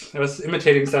other bit? I was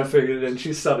imitating something and then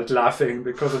she started laughing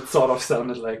because it sort of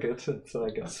sounded like it. So I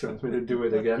guess she wants me to do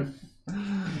it again.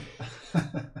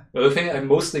 Well, the thing I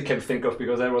mostly can think of,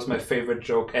 because that was my favorite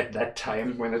joke at that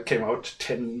time when it came out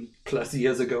 10 plus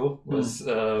years ago, was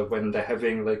when they're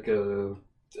having like a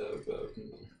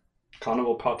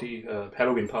carnival party,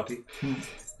 Halloween party,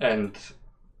 and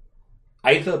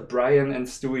either Brian and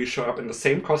Stewie show up in the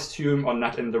same costume or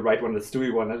not in the right one that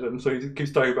Stewie wanted, and so he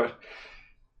keeps talking about,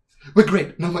 we're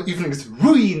great, now my evening is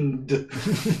ruined.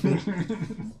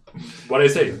 What are you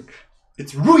saying?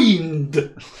 It's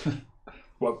ruined.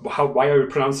 Why are you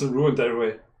pronouncing ruined that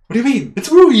way? What do you mean? It's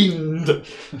ruined.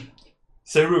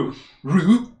 Say ru.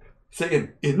 Ru. Say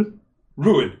in.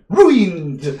 Ruin.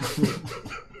 Ruined.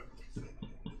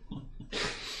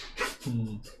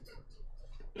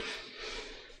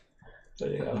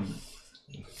 Yeah.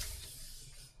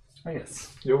 Oh,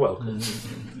 yes, you're welcome.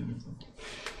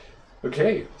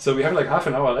 Okay, so we have like half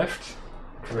an hour left.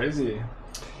 Crazy.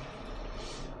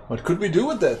 What could we do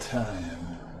with that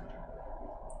time?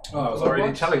 Oh, I was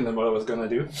already telling them what I was gonna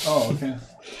do. Oh, okay.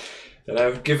 That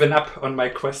I've given up on my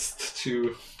quest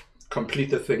to complete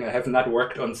the thing I have not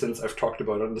worked on since I've talked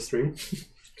about on the stream.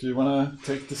 Do you wanna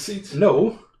take the seat?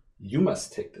 No, you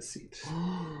must take the seat.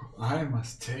 I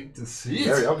must take the seat?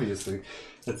 Very obviously.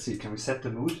 Let's see, can we set the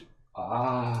mood?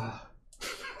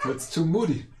 That's too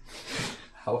moody.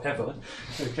 However,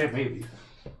 okay, maybe.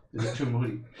 Is it too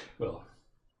moody? Well,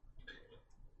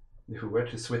 if we were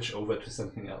to switch over to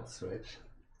something else, right?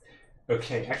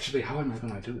 Okay, actually, how am I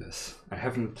gonna do this? I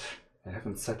haven't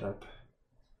set up.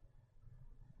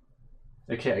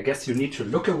 Okay, I guess you need to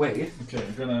look away. Okay,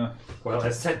 I'm gonna... Well, I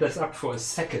set this up for a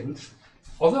second.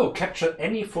 Although, capture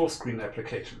any full screen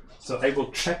application. So I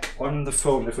will check on the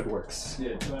phone if it works.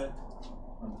 Yeah, try it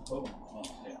on the phone. Oh,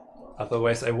 yeah.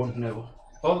 Otherwise, I won't know.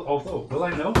 Although, will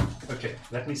I know? Okay,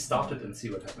 let me start it and see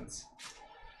what happens.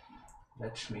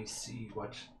 Let me see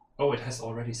what... Oh, it has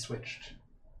already switched.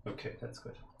 Okay, that's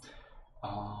good.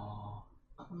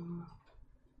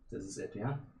 This is it,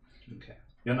 yeah? Okay.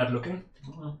 You're not looking?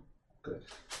 Oh, Good.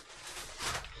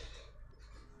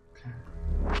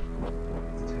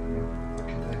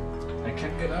 I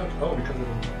can't get out. Oh, because of the...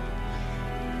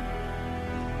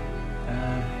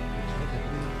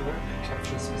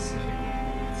 Capture specific.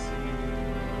 Let's see.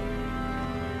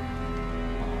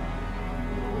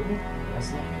 No,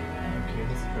 that's not it. Okay,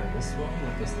 let's try this one.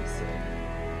 What does this say?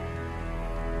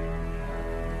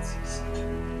 Let's see.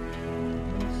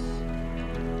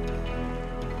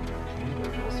 Okay,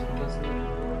 that also doesn't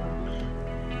work.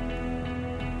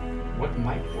 What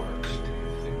might work, do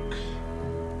you think?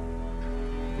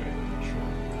 We're gonna try.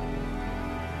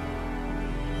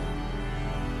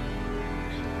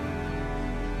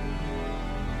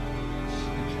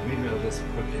 Maybe I'll just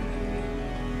put in a...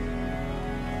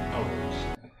 Oh,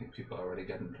 I think people are already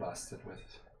getting blasted with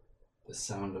the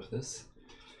sound of this.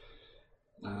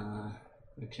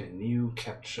 Okay, new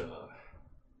capture.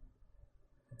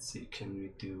 Let's see, can we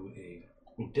do a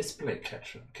display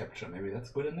capture? Maybe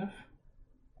that's good enough?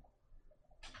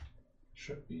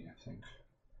 Should be, I think.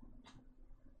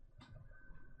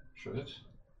 Should it?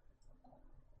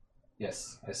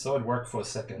 Yes, I saw it work for a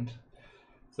second.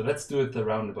 So let's do it the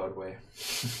roundabout way.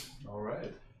 all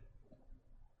right.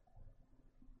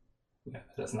 Yeah,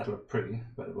 it does not look pretty,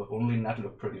 but it will only not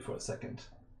look pretty for a second,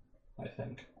 I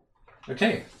think.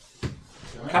 Okay,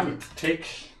 come, take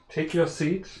your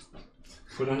seat,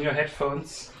 put on your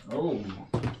headphones. Oh,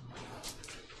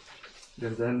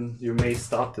 And then you may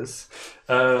start this.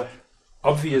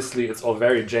 Obviously, it's all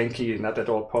very janky, not at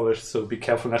all polished, so be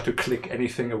careful not to click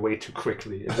anything away too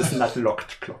quickly. It is not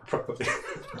locked properly.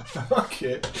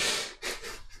 okay.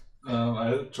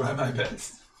 I'll try my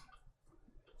best.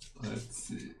 Let's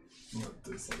see what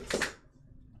this is.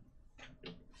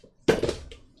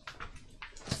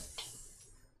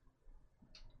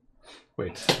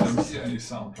 Wait. I don't see any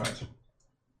sound, right?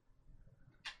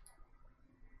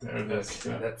 There it is. Okay,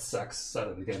 Yeah. that sucks.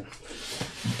 Start it again.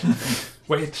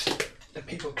 Wait. The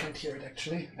people can't hear it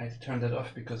actually. I turned it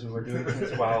off because we were doing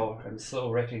this. Wow, I'm so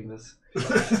wrecking this.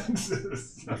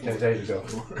 Okay, there you go.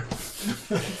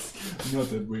 Not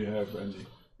that we have any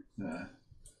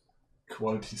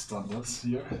quality standards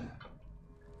here.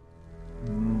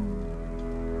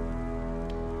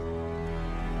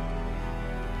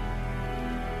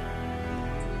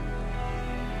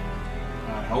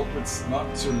 I hope it's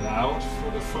not too loud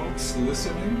for the folks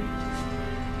listening.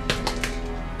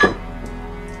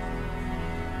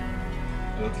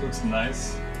 That looks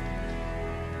nice.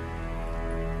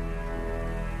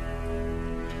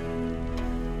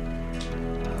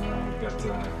 We've got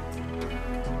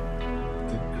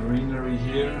the greenery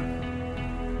here,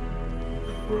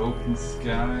 the broken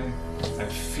sky. I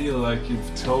feel like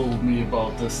you've told me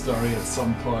about this story at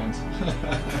some point, but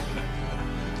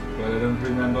I don't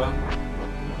remember.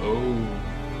 Oh,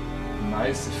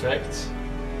 nice effect.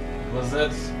 Was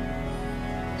that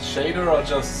shader or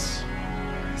just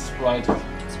sprite?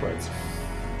 Sprites.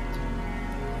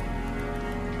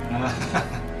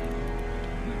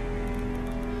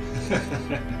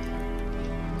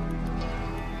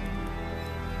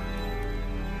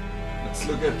 Let's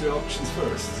look at the options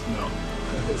first. No,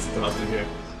 let's start it here.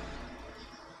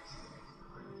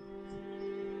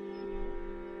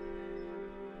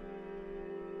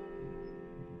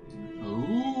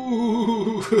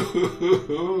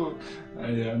 Ooh,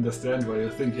 I understand why you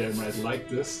think I might like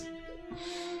this.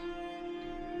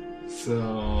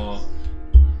 So,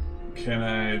 can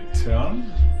I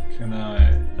turn? Can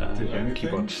I do anything?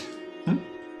 Keyboard.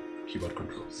 Keyboard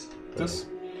controls. This?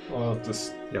 Or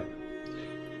this? Yep.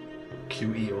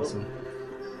 QE also.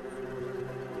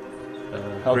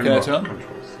 How can I Grimrock turn?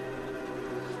 Controls.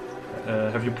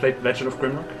 Have you played Legend of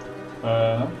Grimrock?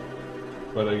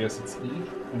 But I guess it's E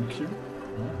and Q.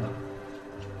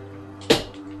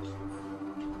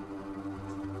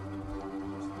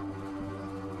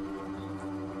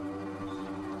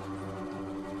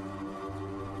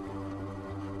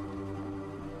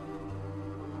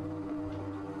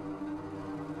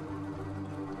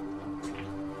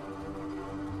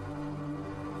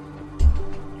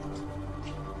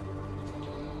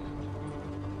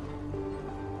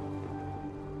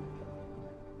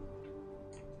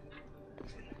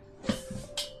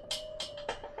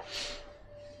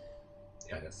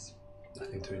 Yeah, there's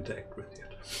nothing to interact with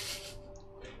yet.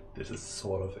 This is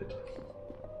sort of it.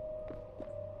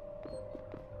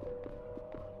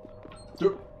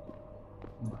 Yep.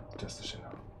 Just a shadow.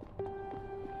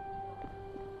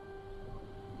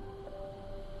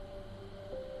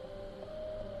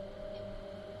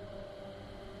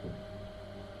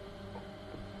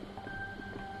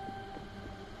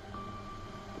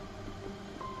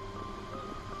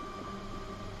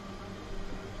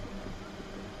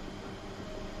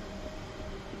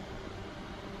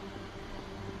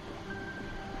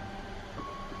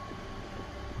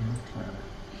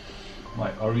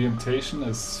 orientation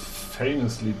is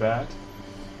famously bad,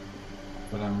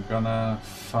 but I'm gonna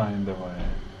find a way.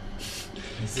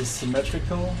 Is this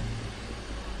symmetrical?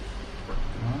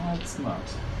 No, it's not.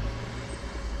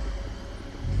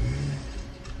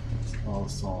 It's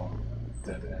also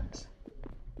dead end.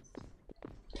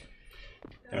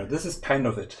 Yeah, this is kind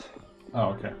of it. Oh,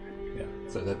 okay. Yeah,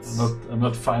 so that's... I'm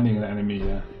not finding an enemy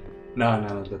here.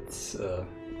 No, that's...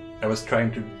 I was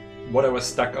trying to... What I was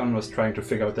stuck on was trying to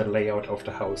figure out the layout of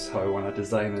the house, how I want to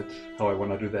design it, how I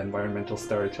want to do the environmental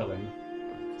storytelling.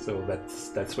 So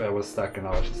that's where I was stuck, and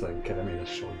I was just like, okay, let me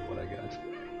just show you what I got.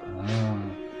 Ah,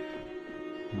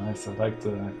 nice, I like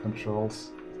the controls.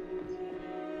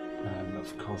 And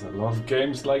of course I love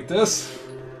games like this.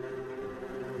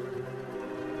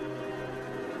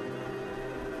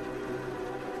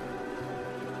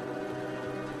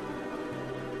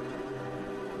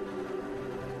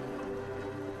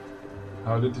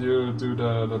 How did you do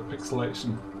the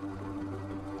pixelation?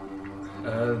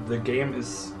 The game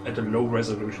is at a low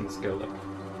resolution scale up.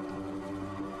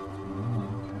 Oh,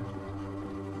 okay.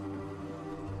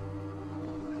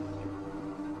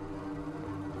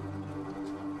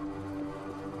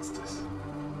 What's this?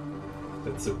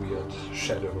 That's a weird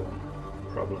shadow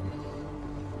problem.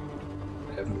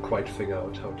 I haven't quite figured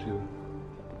out how to...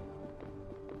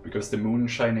 Because the moon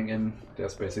shining in,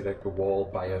 there's basically like a wall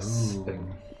bias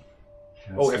thing.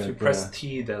 That's if you like press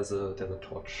T, there's a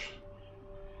torch.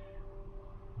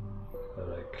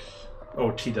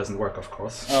 T doesn't work, of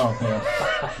course. Oh,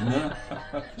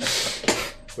 yeah.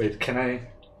 Wait, can I...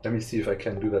 Let me see if I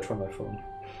can do that from my phone.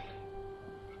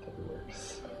 That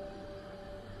works.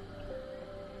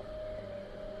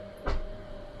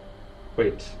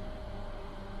 Wait.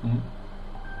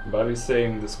 While he's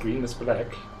saying the screen is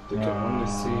black, they can only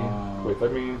see... Wait,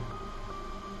 let me...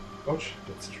 Ouch,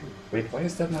 that's true. Wait, why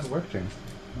is that not working?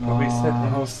 Oh,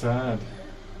 how sad.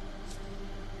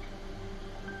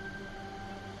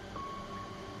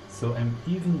 So I'm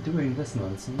even doing this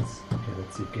nonsense. Okay,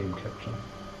 let's see game capture.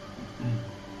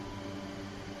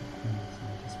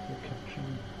 Display capture.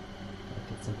 I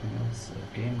did something else.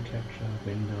 Game capture,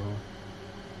 window.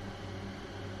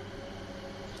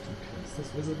 Okay, is this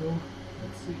visible?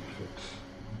 Let's see if it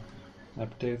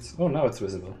updates. Oh, now it's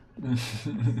visible. Okay,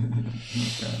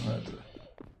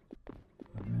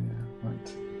 right.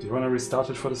 Do you want to restart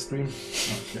it for the stream?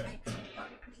 Okay.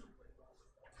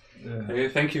 Yeah. Hey,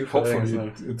 thank you for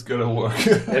Hopefully it's gonna work.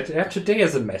 Today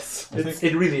is a mess.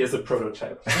 It really is a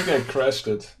prototype. I think I crashed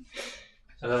it.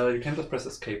 You can just press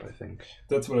escape, I think.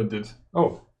 That's what I did.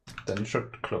 Oh, then it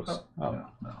should close. Oh. Yeah,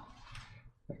 no.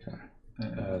 Okay.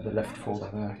 The left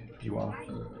folder there. You are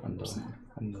under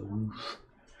the roof.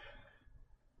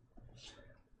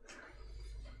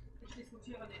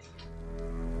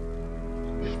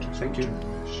 Thank you.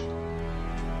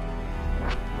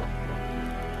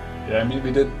 Yeah, I mean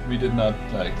we did not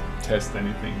like test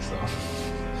anything, so.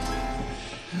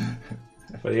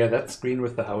 But yeah, that screen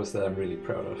with the house that I'm really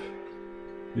proud of.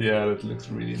 Yeah, that looks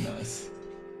really nice.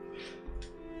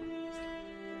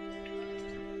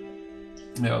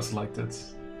 Yeah, I also like that.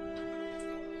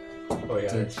 Oh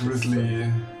yeah, the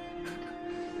grizzly.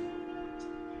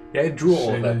 Yeah, I drew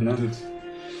all that, no?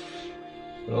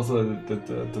 But also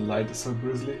the light is so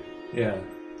grizzly. Yeah.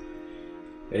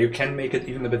 You can make it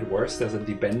even a bit worse. There's a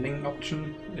debending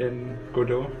option in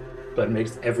Godot that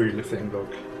makes everything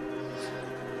look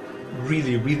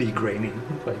really, really grainy.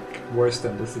 Like, worse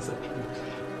than this is actually.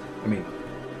 I mean,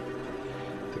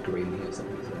 the grainy is on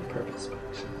purpose, but...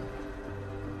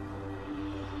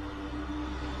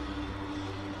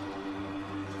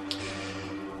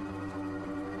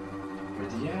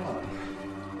 But yeah.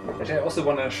 Actually, I also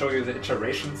want to show you the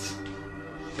iterations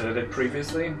that I did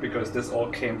previously, because this all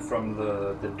came from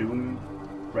the Doom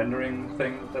rendering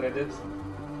thing that I did.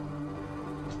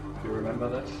 If you remember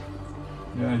that?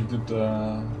 Yeah, you did,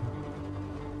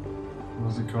 what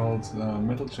was it called?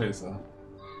 Metal Chaser.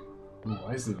 Ooh,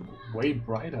 why is it way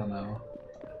brighter now?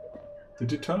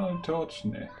 Did you turn on the torch?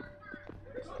 No.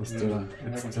 It's the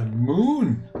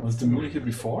moon! Was the moon here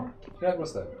before? Yeah, it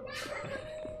was that.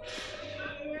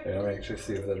 Yeah, let me actually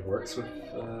see if that works with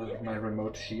my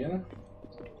remote here.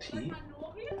 T?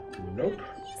 Nope.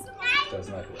 Does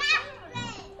not work.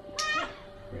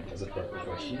 Wait, does it work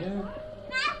over here?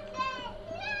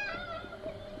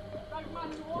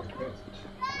 Wait, where is it?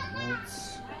 Remotes,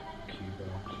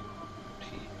 keyboard, T.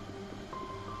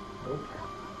 Nope.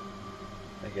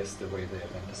 I guess the way the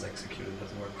event is executed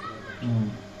doesn't work for that.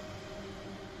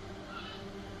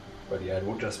 But yeah, it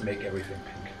would just make everything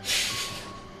pink.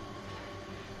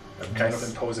 I'm kind of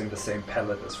imposing the same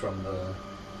palette as from the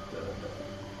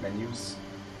menus,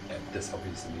 and this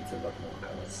obviously needs a lot more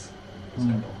colors.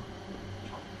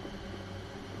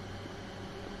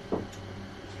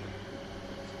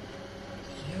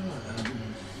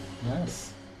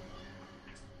 Yes.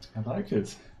 I like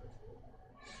it.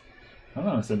 I don't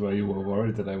understand why you were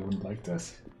worried that I wouldn't like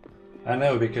this. I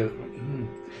know, because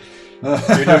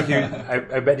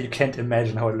I bet you can't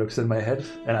imagine how it looks in my head,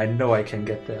 and I know I can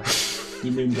get there.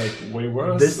 You mean like way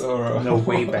worse? No,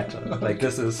 way better. Like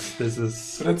this is.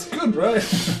 But it's good, right?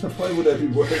 Why would I be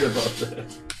worried about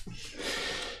that?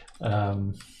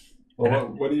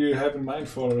 What do you have in mind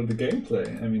for the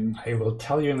gameplay? I mean, I will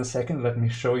tell you in a second. Let me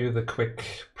show you the quick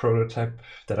prototype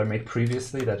that I made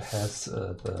previously that has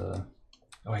the...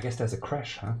 Oh, I guess there's a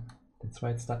crash, huh? That's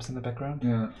why it stops in the background?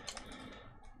 Yeah.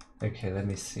 Okay, let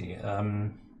me see.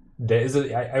 There is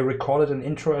I recorded an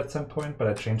intro at some point, but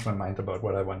I changed my mind about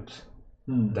what I want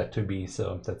that to be,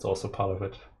 so that's also part of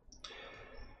it.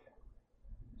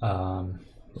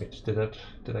 Wait, did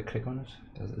I click on it?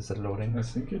 Is it loading? I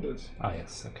think you did. Ah,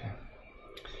 yes, okay.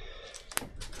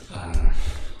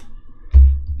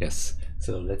 Yes,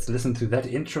 so let's listen to that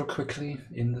intro quickly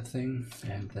in the thing,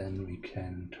 and then we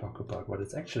can talk about what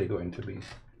it's actually going to be.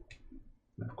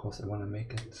 And of course, I want to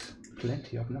make it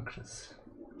plenty obnoxious.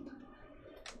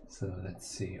 So let's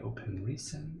see, open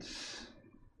recent.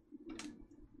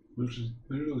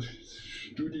 Visual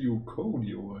Studio Code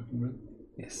you're working with?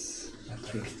 Yes,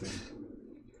 Interesting.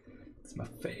 It's my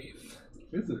fave.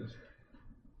 Is it?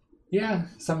 Yeah,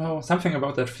 somehow something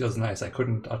about that feels nice. I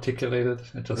couldn't articulate it.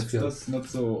 It just feels not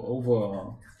so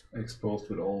overexposed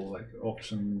with all like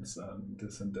options and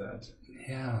this and that.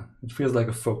 Yeah, it feels like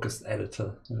a focused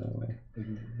editor in a way.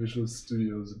 Visual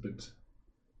Studio is a bit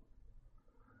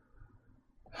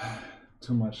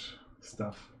too much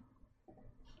stuff.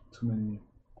 Too many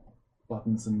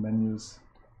buttons and menus.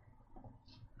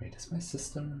 Wait, is my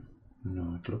system?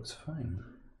 No, it looks fine.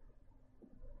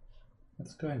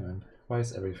 What's going on? Why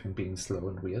is everything being slow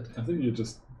and weird? I think you're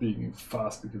just being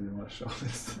fast because you want to show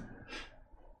this.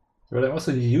 But I'm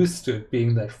also used to it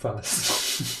being that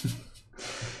fast.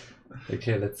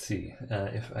 Okay, let's see.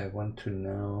 If I want to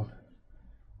now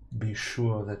be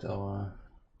sure that our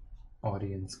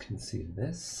audience can see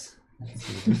this. Let's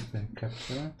see if the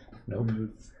capture. Nope.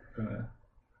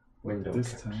 Window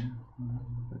this capture. time.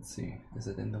 Let's see. Is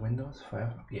it in the Windows?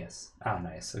 Fire? Yes. Ah,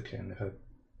 nice. Okay, and if I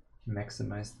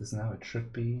maximize this now, it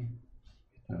should be...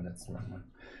 No, that's the wrong one.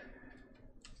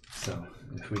 So,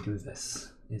 if we do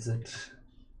this, is it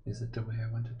the way I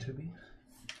want it to be?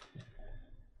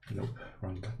 Nope,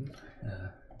 wrong button.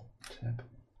 Tab.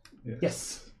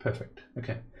 Yes, perfect.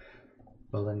 Okay.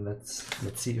 Well then, let's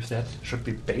see if that should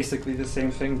be basically the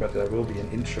same thing, but there will be an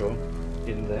intro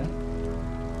in there.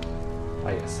 Ah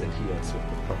yes, and here is with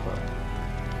the proper.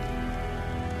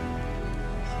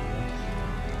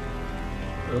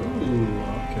 Oh,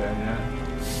 okay, yeah.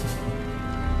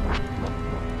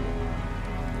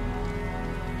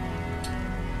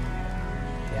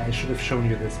 Yeah, I should have shown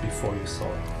you this before you saw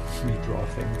me draw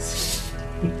things.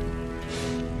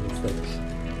 It's like,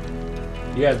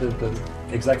 yeah,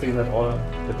 exactly in that order.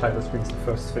 The title screen is the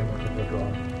first thing I've ever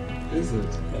drawn. Is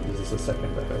it? And this is the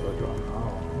second I've ever drawn.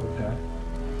 Oh, okay.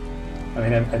 I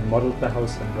mean, I modeled the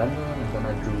house in render and then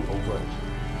I drew over it.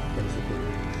 Basically,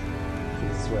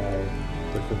 this is where I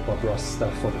did the Bob Ross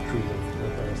stuff for the tree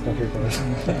that I was talking about.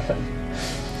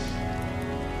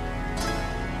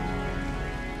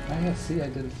 Ah, yeah, see, I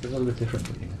did it a little bit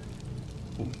differently.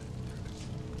 Ooh.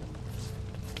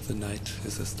 The night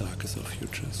is as dark as our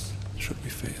futures, should we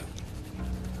fail.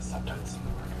 Subtitles.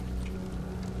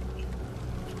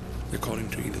 According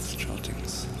to Edith's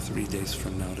chartings, 3 days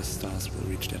from now the stars will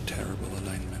reach their terrible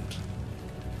alignment,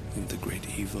 and the great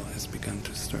evil has begun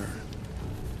to stir.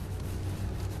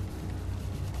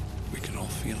 We can all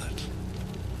feel it.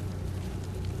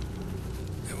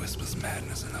 It whispers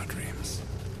madness in our dreams.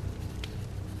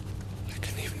 I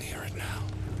can even hear it now.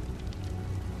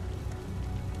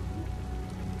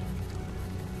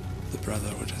 The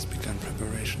Brotherhood has begun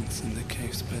preparations in the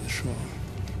caves by the shore.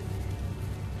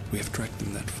 We have tracked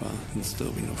them that far, and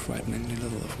still we know frighteningly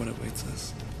little of what awaits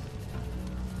us.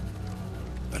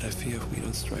 But I fear if we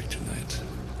don't strike tonight,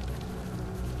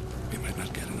 we might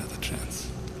not get another chance.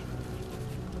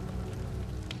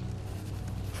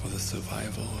 For the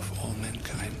survival of all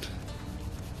mankind,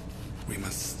 we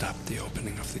must stop the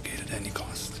opening of the gate at any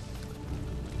cost.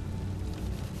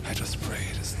 I just pray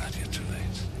it is not yet too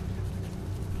late.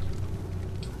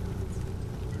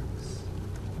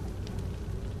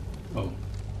 Oh.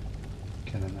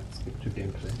 Can I not skip to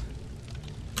gameplay?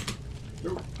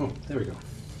 Nope. Oh, there we go.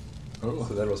 Oh.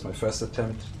 So that was my first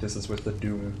attempt. This is with the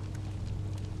Doom.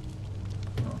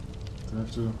 Oh. Do I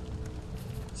have to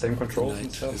Same controls and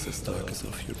Night stuff. is as dark as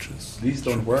our futures. These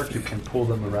don't work. You can pull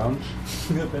them around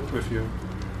a bit with you,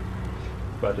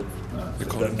 but it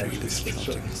According doesn't to actually Edith's switch.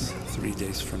 chartings, 3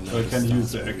 days from now, So I the can stars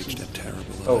use the will reach action. that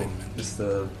terrible Oh, alignment. is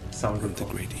the sound And the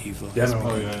report. great evil Yeah, has no. Oh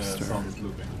begun yeah, to yeah, stir. sound is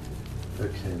looping.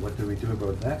 Okay, what do we do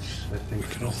about that? I think We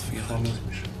can all first and feel it. foremost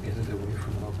we should get it away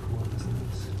from our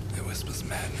coordinates. It whispers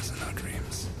madness in our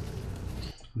dreams.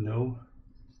 No,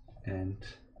 and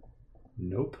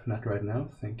nope, not right now.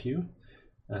 Thank you.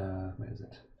 Where is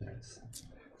it? There it is.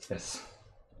 Yes.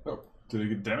 Oh, did I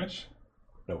get damage?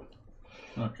 No.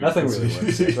 Okay. Nothing really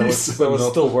works. Yes, I was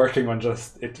still working on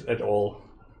just it at all.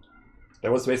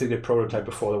 That was basically a prototype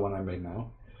before the one I made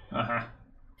now,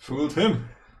 Fooled him.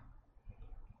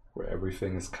 where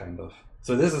everything is kind of.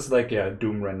 So this is like a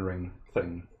Doom rendering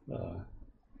thing.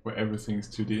 Where everything's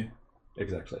 2D.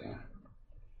 Exactly. Yeah.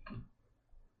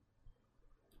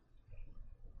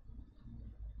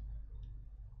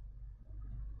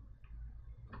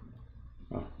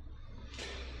 Oh.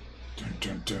 Dun,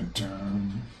 dun, dun,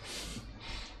 dun.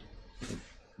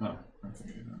 No, nothing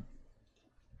either.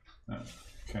 No,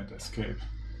 can't escape.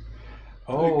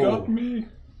 Oh, They got me.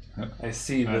 I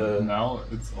see And the now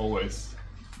it's always.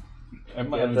 the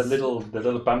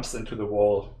little bumps into the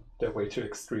wall. They're way too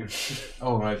extreme.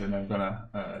 Oh right, and I'm gonna.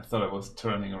 I thought I was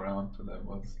turning around, but I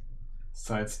was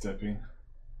sidestepping.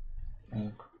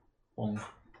 Bonk.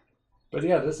 But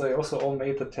yeah, this I also all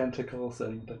made the tentacles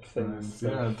and that thing. And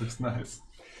stuff. Yeah, it looks nice.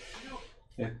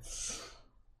 It's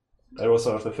that was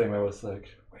sort of the thing where I was like,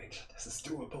 wait, this is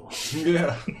doable.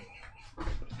 Yeah.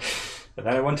 But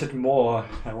then I wanted more.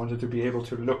 I wanted to be able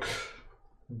to look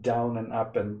down and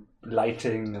up and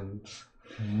lighting and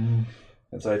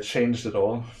so I changed it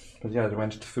all. But yeah, I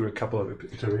went through a couple of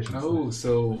iterations. Oh,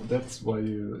 so that's why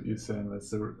you're saying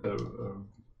that's a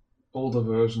older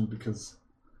version, because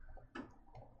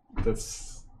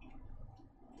that's.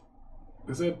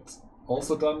 Is it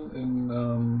also done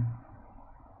in?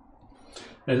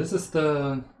 Yeah, this is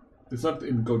the It's not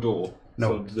in Godot.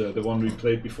 No. So the one we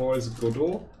played before is a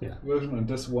Godot Yeah. version, and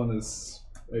this one is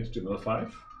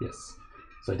HTML5. yes.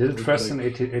 So I did it first in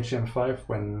HTML5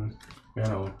 when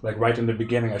like right in the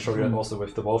beginning. I showed you that also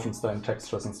with the Wolfenstein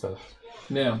textures and stuff.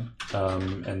 Yeah.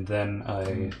 And then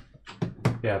I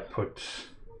put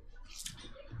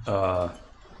a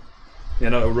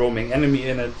roaming enemy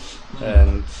in it,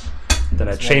 and then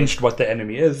I changed what the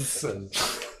enemy is and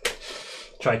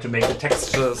tried to make the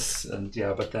textures, and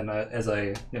but then as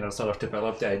I sort of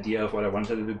developed the idea of what I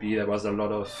wanted it to be, there was a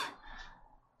lot of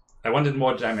I wanted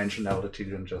more dimensionality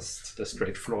than just the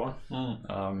straight floor.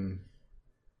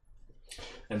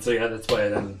 And so that's why I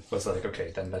then was like,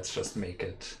 okay, then let's just make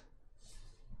it.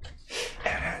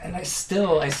 And I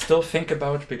still think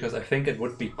about, because I think it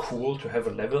would be cool to have a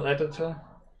level editor.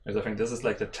 Because I think this is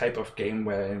like the type of game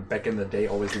where back in the day I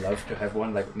always loved to have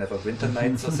one, like Neverwinter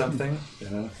Nights or something.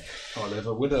 Oh,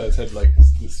 Neverwinter has had like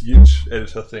this huge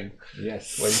editor thing.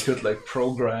 Yes. Where you could like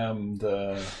program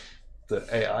the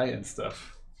AI and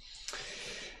stuff.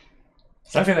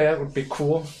 Something like that would be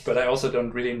cool, but I also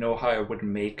don't really know how I would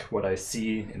make what I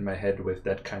see in my head with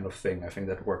that kind of thing. I think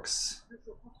that works.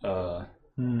 Better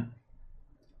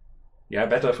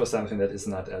for something that is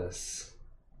not as,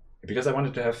 because I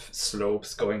wanted to have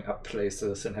slopes going up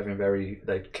places and having very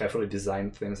like carefully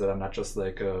designed things that are not just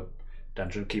like a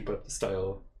Dungeon Keeper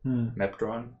style map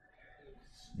drawn.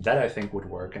 That I think would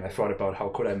work, and I thought about how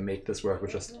could I make this work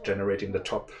with just generating the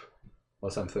top or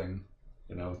something.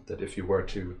 That if you were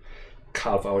to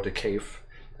carve out a cave,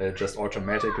 it just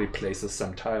automatically places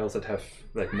some tiles that have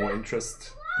like more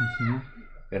interest,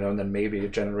 and then maybe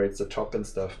it generates the top and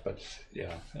stuff. But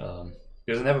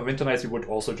because in Neverwinter Nights we would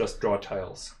also just draw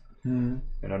tiles, and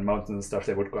on mountains and stuff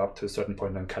they would go up to a certain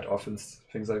point and cut off and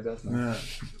things like that. Yeah.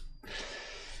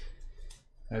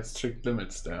 That's strict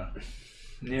limits there.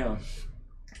 Yeah,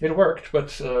 it worked,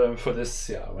 but for this,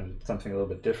 I wanted something a little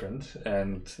bit different,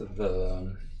 and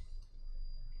the.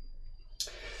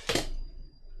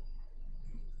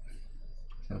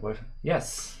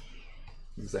 Yes,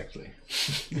 exactly.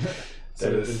 So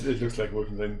it looks like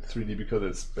Wolfenstein 3D because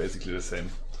it's basically the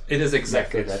same. It is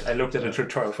exactly that. I looked at a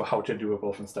tutorial for how to do a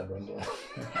Wolfenstein render.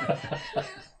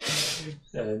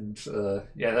 And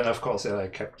then of course I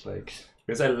kept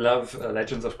because I love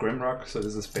Legends of Grimrock, so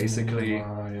this is basically...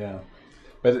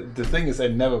 But the thing is I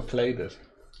never played it.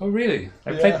 Oh really?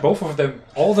 I played both of them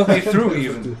all the way through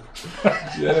even.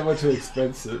 Yeah, they were too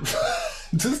expensive.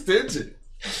 Too stingy.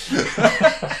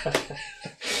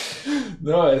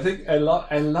 No, I think I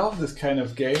love this kind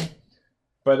of game,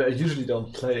 but I usually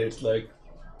don't play it.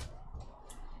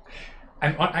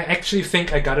 I actually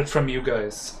think I got it from you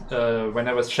guys. When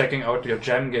I was checking out your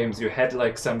jam games, you had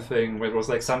like something where it was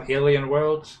like some alien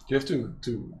world. You have to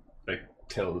like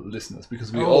tell listeners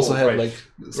because we also have like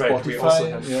Spotify. Right, we also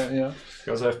have, yeah.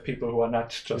 We also have people who are not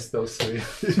just those three.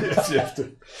 Yes, you have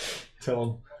to tell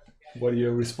them what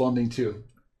you're responding to.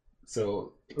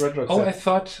 So Red Rock. Oh, I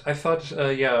thought,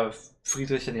 yeah,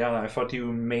 Friedrich and Jana. I thought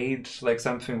you made like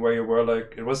something where you were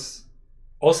like it was.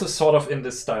 Also sort of in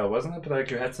this style, wasn't it?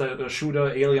 Like you had the shooter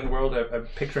alien world. I'm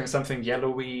picturing something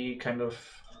yellowy, kind of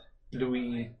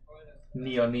bluey,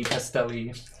 neon-y,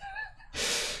 pastel-y.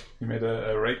 You made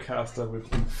a raycaster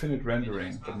with infinite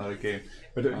rendering, but not a game.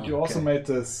 But you also made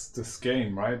this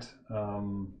game, right?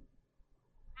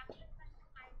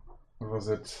 What was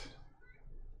it?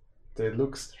 They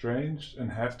look strange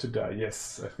and have to die.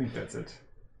 Yes, I think that's it.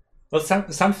 Well,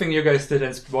 something you guys did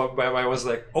where I was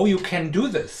like, oh, you can do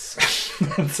this.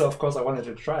 And so, of course, I wanted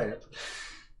to try it.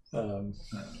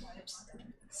 Let's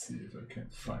see if I can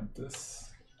find this.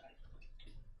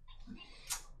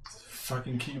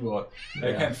 Fucking keyboard. Yeah.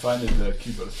 I can't find it, the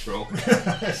keyboard is broken.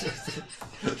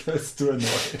 That's too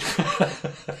annoying.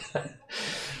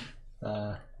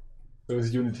 It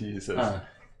was Unity, he says.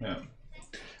 Yeah.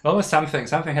 Well, something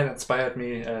had inspired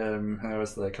me, and I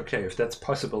was like, okay, if that's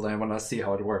possible, then I want to see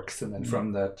how it works. And then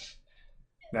from that,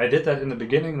 I did that in the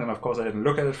beginning. Then, of course, I didn't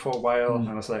look at it for a while, and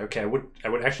I was like, okay, I would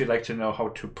actually like to know how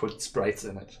to put sprites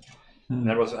in it. And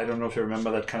that was, I don't know if you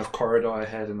remember that kind of corridor I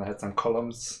had, and I had some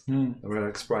columns that were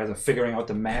like sprites, and figuring out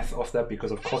the math of that,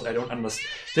 because of course I don't understand.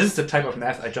 This is the type of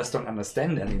math I just don't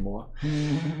understand anymore.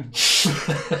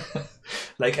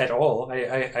 Like at all.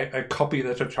 I copy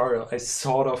the tutorial. I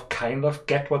sort of kind of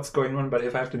get what's going on, but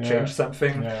if I have to change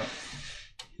something,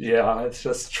 it's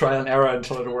just trial and error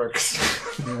until it works.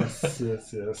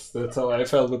 Yes. That's how I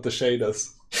felt with the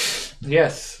shaders.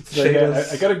 Yes, like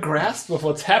I got a grasp of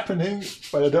what's happening,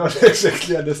 but I don't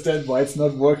exactly understand why it's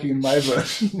not working in my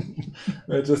version.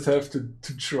 I just have to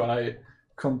try,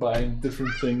 combine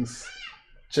different things,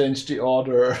 change the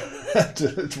order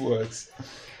until it works.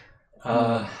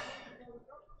 And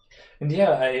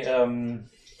yeah,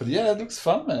 But yeah, it looks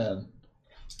fun, man.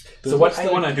 So what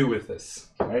I want to do with this,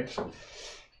 right,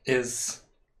 is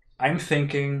I'm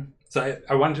thinking. So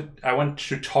I want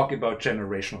to talk about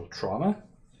generational trauma.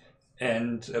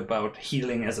 And about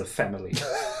healing as a family.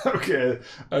 Okay,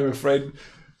 I'm afraid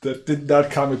that did not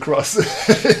come across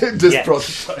this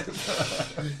prototype.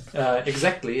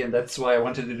 Exactly, and that's why I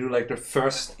wanted to do like the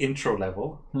first intro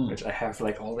level, which I have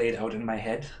like all laid out in my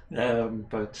head.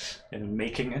 But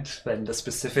making it, then the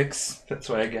specifics, that's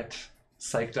why I get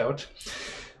psyched out.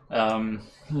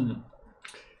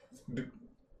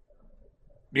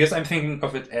 Because I'm thinking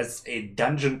of it as a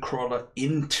dungeon crawler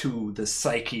into the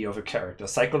psyche of a character.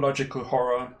 Psychological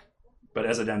horror, but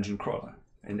as a dungeon crawler.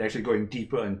 And actually going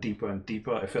deeper and deeper and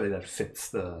deeper. I feel like that fits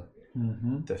the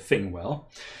thing well.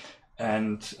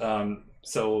 And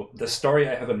so the story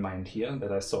I have in mind here,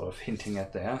 that I sort of hinting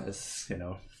at there, is,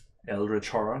 eldritch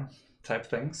horror type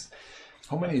things.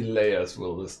 How many layers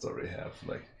will this story have?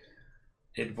 Like,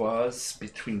 it was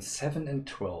between 7 and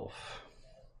 12.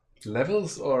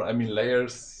 Levels, or I mean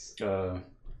layers?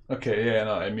 Okay, yeah,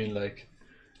 no, I mean like,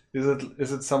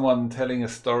 is it someone telling a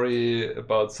story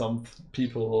about some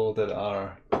people that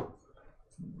are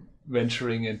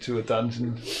venturing into a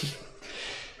dungeon?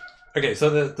 Okay,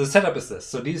 so the setup is this.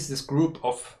 So this group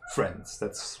of friends,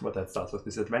 that's what that starts with.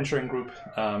 This adventuring group,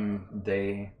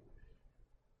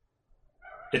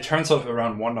 it turns off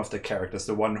around one of the characters,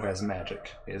 the one who has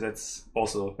magic. Okay, that's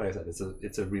also, like I said,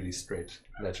 it's a really straight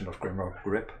Legend of Grimrock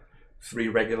grip. 3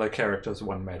 regular characters,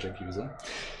 1 magic user.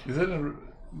 Is it a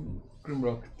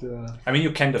Grimrock? I mean, you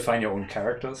can define your own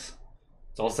characters.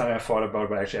 It's also something I thought about,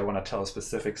 but actually I want to tell a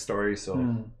specific story, so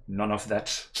none of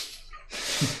that.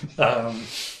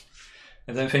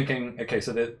 And then thinking, okay,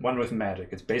 so the one with magic,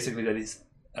 it's basically that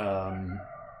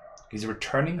he's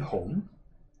returning home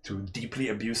to a deeply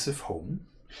abusive home,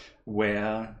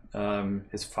 where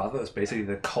his father is basically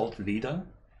the cult leader.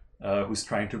 Who's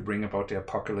trying to bring about the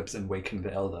apocalypse and waking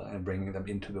the elder and bringing them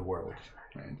into the world,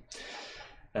 right?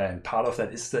 And part of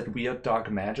that is that weird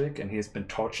dark magic, and he's been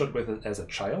tortured with it as a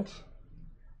child,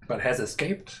 but has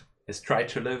escaped, has tried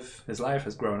to live his life,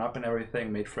 has grown up and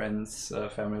everything, made friends,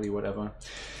 family, whatever.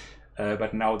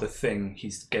 But now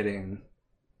he's getting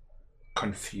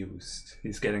confused.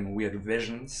 He's getting weird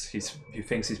visions. He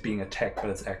thinks he's being attacked, but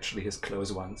it's actually his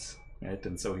close ones, right?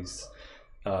 And so he's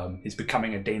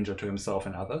becoming a danger to himself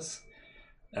and others.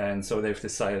 And so they've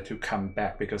decided to come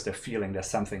back because they're feeling there's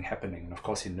something happening. And of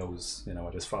course he knows,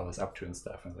 what his father's up to and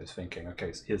stuff. And he's thinking,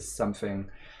 okay, so here's something.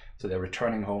 So they're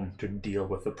returning home to deal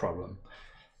with the problem.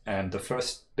 And the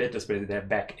first bit is basically they're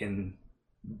back in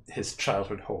his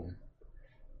childhood home.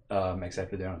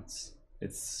 Except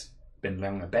it's been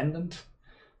long abandoned.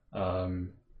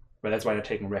 But that's why they're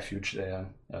taking refuge there.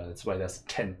 That's why there's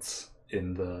tents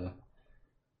in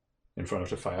front of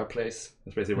the fireplace.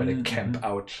 That's basically where they camp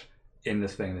out in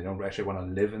this thing. They don't actually want to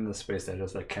live in the space. They're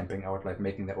just like camping out, like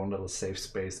making their own little safe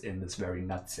space in this very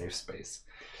not safe space.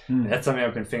 That's something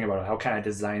I've been thinking about. How can I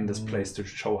design this place to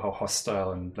show how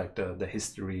hostile and like the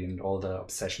history and all the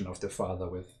obsession of the father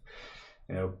with,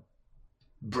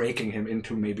 breaking him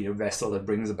into maybe a vessel that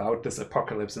brings about this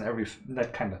apocalypse and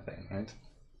that kind of thing, right?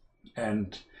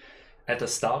 And at the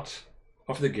start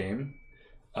of the game,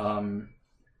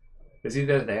 basically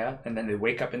they're there, and then they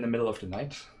wake up in the middle of the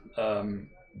night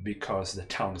because the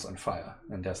town is on fire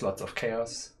and there's lots of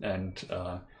chaos. And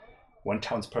one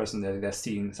townsperson, they're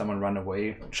seeing someone run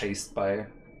away, chased by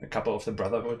a couple of the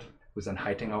Brotherhood, who's then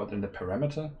hiding out in the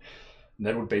perimeter. And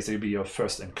that would basically be your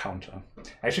first encounter.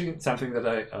 Actually, something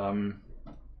that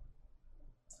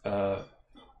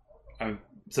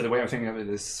so the way I'm thinking of it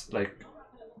is like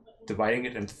dividing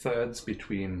it in thirds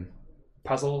between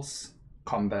puzzles,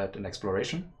 combat, and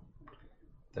exploration.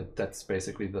 That's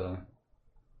basically the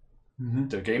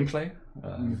gameplay.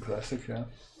 Classic, yeah.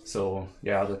 So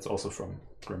yeah, that's also from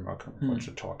Grimrock. I watched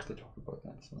a talk to talk about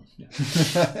that. So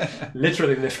yeah,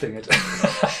 literally lifting it.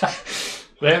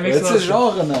 It's a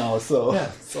genre now, so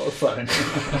yeah, it's all fine.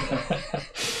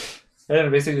 And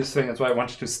basically this thing, that's why I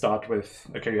wanted to start with,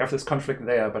 okay, you have this conflict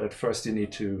there, but at first you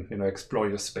need to, explore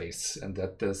your space, and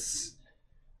that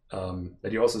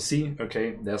you also see,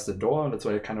 okay, there's the door. That's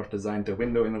why I kind of designed the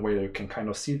window in a way that you can kind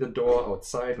of see the door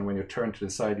outside, and when you turn to the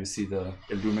side, you see the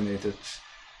illuminated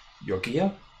your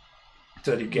gear.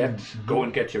 So that you go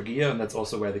and get your gear, and that's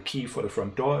also where the key for the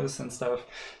front door is and stuff.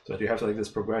 So that you have like this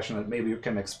progression that maybe you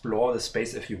can explore the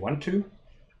space if you want to.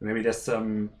 Maybe there's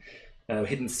some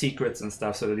hidden secrets and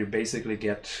stuff, so that you basically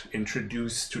get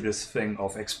introduced to this thing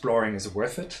of exploring is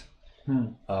worth it.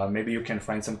 Maybe you can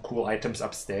find some cool items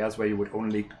upstairs where you would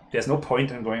there's no point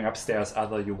in going upstairs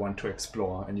other you want to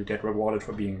explore, and you get rewarded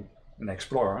for being an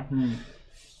explorer.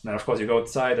 Now of course you go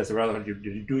outside as a Brotherhood,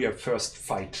 you do your first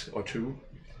fight or two.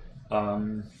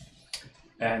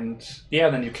 And yeah,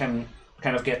 then you can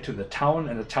kind of get to the town,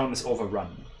 and the town is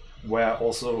overrun, where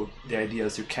also the idea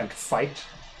is you can't fight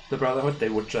the Brotherhood. They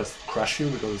would just crush you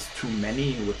because too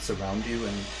many would surround you,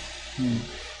 and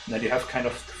then you have kind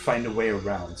of to find a way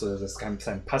around. So there's this kind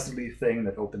of puzzly thing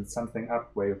that opens something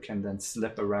up where you can then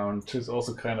slip around. Which is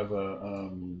also kind of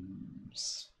a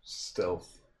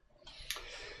stealth.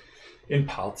 In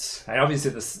parts. And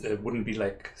obviously this wouldn't be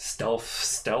like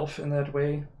stealth in that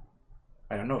way.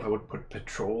 I don't know if I would put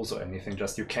patrols or anything,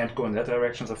 just you can't go in that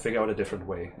direction, so figure out a different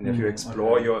way. And if you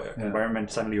explore your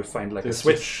environment, suddenly you find like a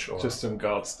switch. Just some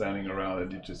guards standing around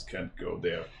and you just can't go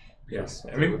there. Yes,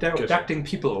 I mean, they're abducting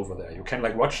people over there. You can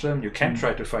like watch them, you can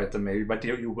try to fight them maybe, but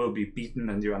you will be beaten,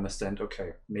 and you understand,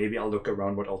 okay, maybe I'll look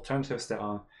around what alternatives there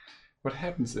are. What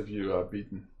happens if you are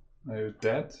beaten? Are you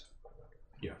dead?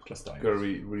 Yeah, just die. Gotta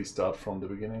restart from the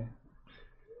beginning?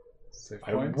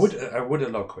 I would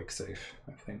allow quick save,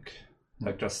 I think.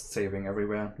 Like just saving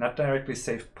everywhere. Not directly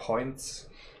save points.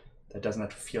 That does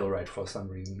not feel right for some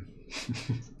reason.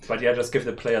 But yeah, just give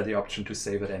the player the option to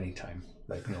save at any time.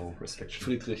 Like no restriction.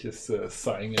 Friedrich is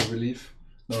sighing in relief.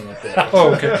 No, not there.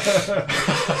 Oh, okay.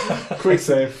 Quick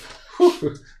save.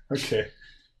 Okay.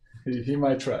 He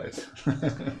might try it.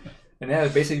 And yeah,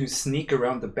 basically you sneak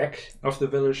around the back of the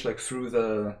village, like through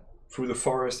the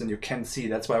forest, and you can see.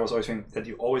 That's why I was always thinking that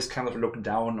you always kind of look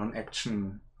down on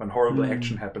action, on horrible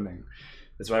action happening.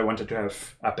 That's why I wanted to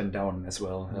have up and down as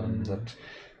well. That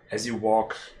as you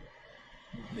walk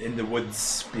in the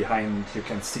woods behind, you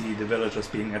can see the villagers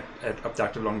being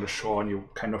abducted along the shore, and you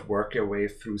kind of work your way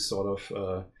through sort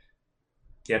of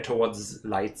towards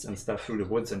lights and stuff through the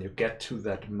woods, and you get to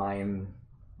that mine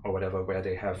or whatever where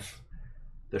they have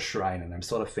the shrine. And I'm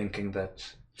sort of thinking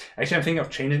that actually I'm thinking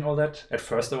of changing all that. At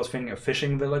first I was thinking a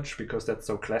fishing village because that's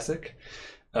so classic,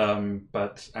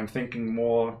 but I'm thinking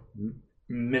more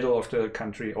middle of the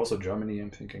country, also Germany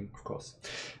I'm thinking, of course,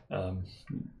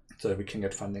 so that we can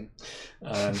get funding.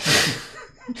 And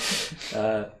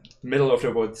middle of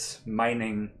the woods,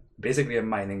 mining, basically a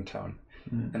mining town.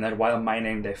 And then while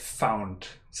mining they found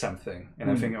something, and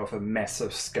I'm thinking of a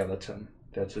massive skeleton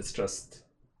that is just,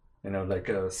 like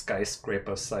a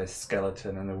skyscraper-sized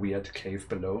skeleton in a weird cave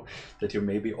below, that you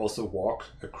maybe also walk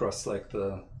across like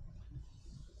the...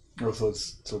 Oh, so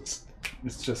it's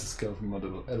just a skeleton, not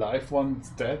a live one.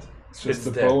 It's dead. It's just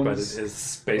the dead, bones. But it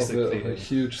is basically of a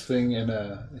huge thing in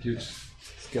a huge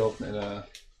skeleton in a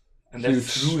And then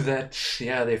through that,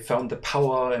 they found the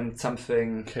power and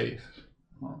something. Cave.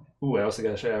 Ooh, I also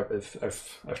gotta share if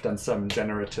I've done some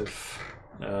generative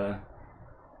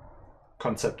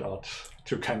concept art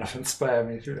to kind of inspire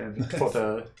me for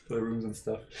the rooms and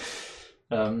stuff.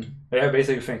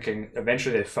 Basically thinking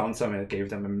eventually they found something that gave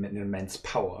them an immense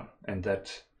power, and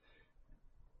that.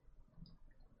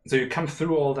 So you come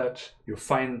through all that, you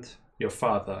find your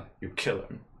father, you kill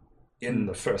him in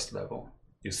the first level.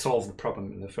 You solve the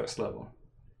problem in the first level.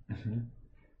 Mm-hmm.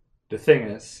 The thing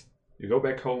is, you go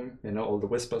back home, all the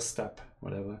whispers stop,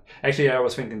 whatever. Actually, I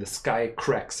was thinking the sky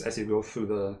cracks as you go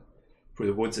through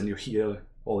the woods, and you hear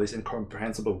all these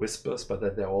incomprehensible whispers, but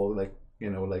that they're all like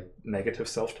negative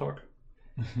self-talk.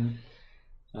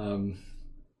 Mm-hmm.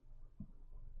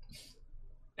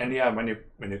 And when you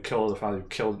kill the father,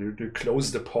 you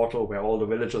close the portal where all the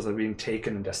villagers are being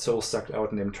taken and their souls sucked out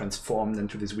and then transformed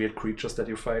into these weird creatures that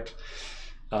you fight.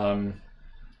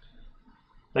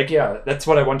 That's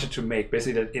what I wanted to make,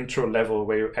 basically that intro level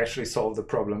where you actually solve the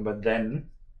problem, but then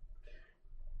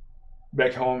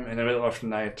back home in the middle of the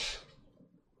night,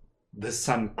 the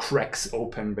sun cracks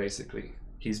open basically.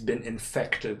 He's been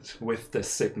infected with this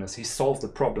sickness. He solved the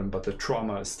problem, but the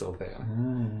trauma is still there.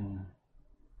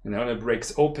 And when it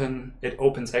breaks open, it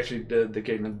opens actually the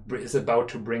gate and is about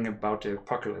to bring about the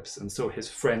apocalypse. And so his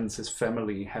friends, his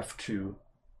family have to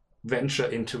venture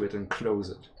into it and close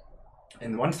it.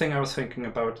 And one thing I was thinking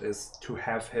about is to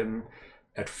have him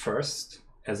at first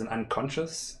as an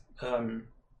unconscious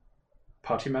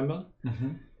party member.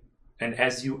 Mm-hmm. And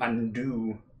as you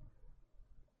undo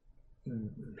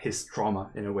his trauma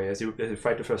in a way, as you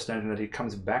fight the first dungeon, that he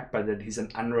comes back, but that he's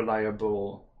an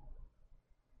unreliable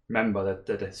member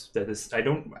that is I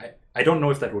don't know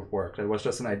if that would work. That was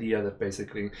just an idea that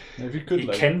basically he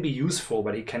can be useful,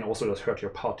 but he can also just hurt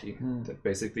your party. That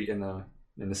basically in a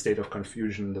state of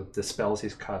confusion, the spells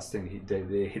he's casting,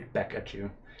 they hit back at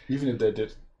you. Even if they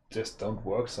just don't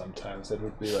work sometimes, that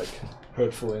would be like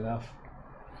hurtful enough.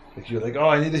 Like you're like, oh,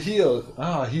 I need a heal.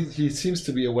 He seems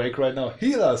to be awake right now.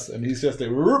 Heal us, and he's just like,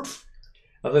 whoop.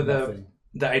 The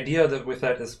idea that with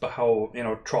that is how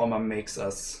trauma makes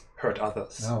us hurt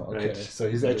others. Oh, okay. Right? So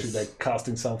he's actually like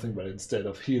casting something, but instead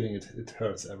of healing it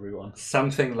hurts everyone.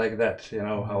 Something like that.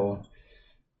 How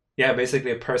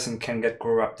basically a person can get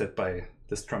corrupted by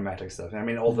this traumatic stuff. I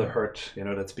mean, all the hurt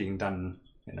that's being done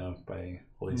by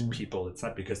all these people. It's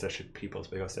not because they're shit people. It's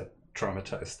because they're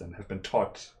traumatized and have been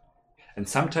taught. And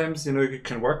sometimes, you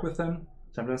can work with them.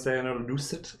 Sometimes they're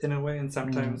lucid in a way, and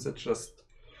sometimes it's just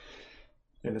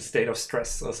in a state of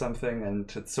stress or something, and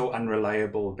it's so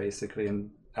unreliable, basically.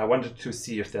 And I wanted to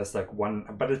see if there's like one,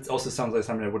 but it also sounds like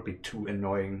something that would be too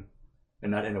annoying,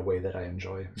 and not in a way that I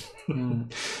enjoy.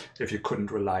 If you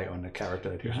couldn't rely on a character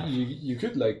that you have. You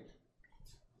could like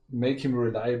make him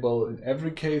reliable in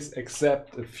every case,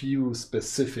 except a few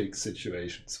specific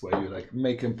situations where you like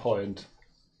make him point.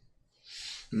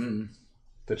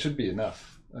 That should be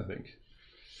enough, I think,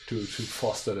 to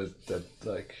foster that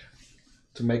like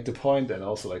to make the point and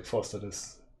also like foster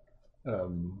this I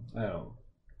don't know,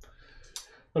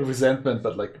 not resentment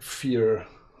but like fear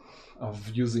of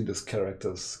using this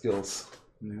character's skills.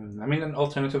 I mean, an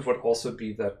alternative would also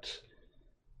be that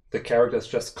the character is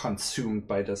just consumed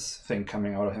by this thing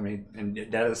coming out of him, and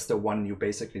that is the one you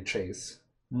basically chase.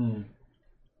 But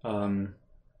and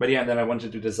then I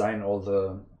wanted to design all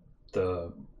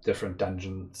the different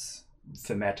dungeons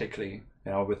thematically.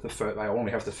 With the first, I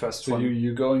only have the first one. So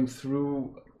you're going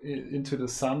through into the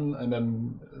sun and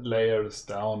then layers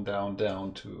down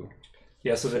to.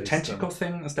 Yeah, so the tentacle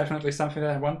thing is definitely something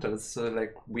that I want. It's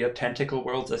like weird tentacle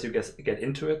worlds as you get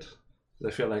into it.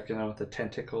 I feel like the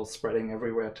tentacle spreading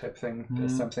everywhere type thing.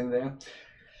 There's something there,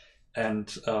 and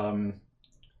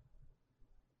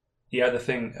the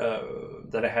thing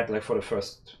that I had like for the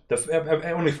first,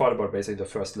 I only thought about basically the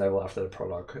first level after the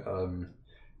prologue,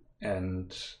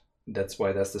 and that's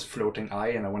why there's this floating eye,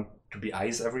 and I want to be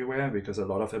eyes everywhere because a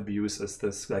lot of abuse is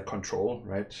this like control,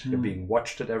 right? You're being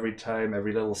watched at every time.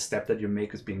 Every little step that you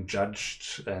make is being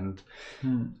judged, and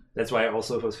that's why I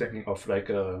also was thinking of like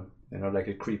a like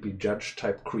a creepy judge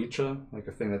type creature, like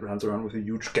a thing that runs around with a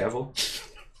huge gavel.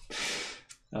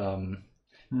 So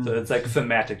it's like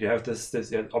thematic. You have this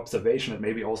observation and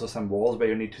maybe also some walls where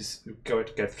you need to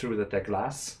get through that they're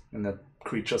glass, and that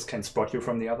creatures can spot you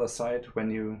from the other side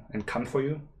and come for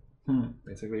you.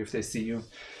 Basically, if they see you,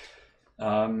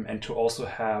 and to also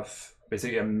have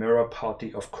basically a mirror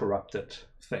party of corrupted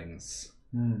things.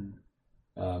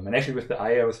 And actually, with the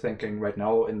eye, I was thinking right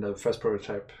now in the first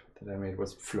prototype, that I made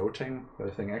was floating. But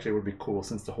I think actually it would be cool,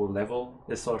 since the whole level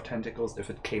is sort of tentacles, if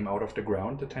it came out of the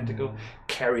ground, the tentacle,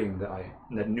 carrying the eye.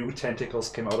 And that new tentacles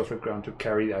came out of the ground to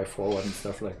carry the eye forward and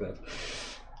stuff like that.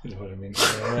 You know what I mean?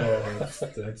 Yeah,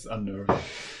 that's unnerving.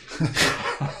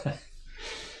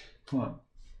 Huh.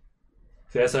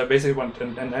 So yeah, so I basically want,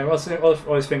 and I also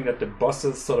always think that the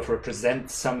bosses sort of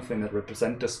represent something, that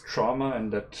represent this trauma,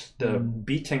 and that the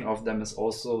beating of them is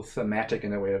also thematic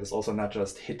in a way. That it's also not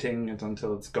just hitting it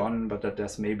until it's gone, but that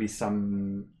there's maybe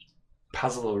some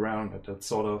puzzle around it that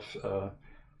sort of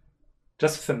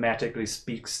just thematically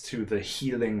speaks to the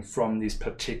healing from these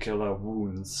particular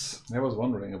wounds. I was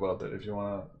wondering about that, if you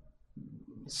want to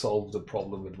solve the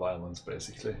problem with violence,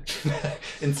 basically.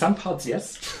 In some parts,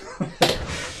 yes.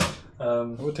 I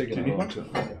would take Do it you need on one? too.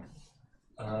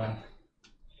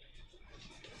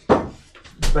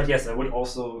 But yes, I would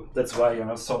also, that's why, you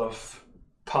know, sort of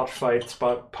part fight,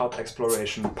 part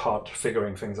exploration, part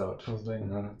figuring things out. You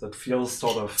know, that feels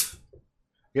sort of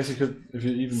I guess you could, if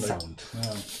you even sound.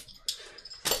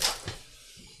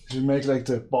 If you make like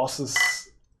the bosses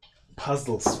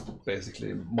puzzles,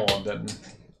 basically, more than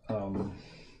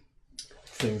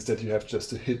things that you have just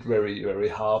to hit very, very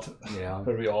hard,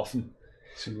 very often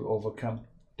to overcome.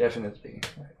 Definitely.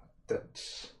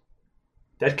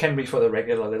 That can be for the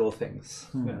regular little things.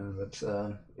 But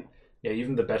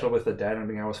even the battle with the dead,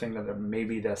 I was thinking that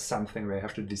maybe there's something where you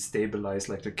have to destabilize,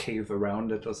 like the cave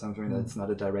around it or something. That's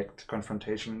not a direct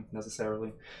confrontation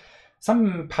necessarily.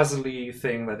 Some puzzly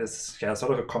thing that is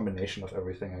sort of a combination of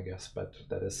everything, I guess, but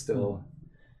that is still...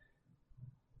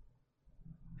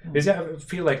 Because I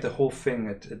feel like the whole thing,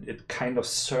 it kind of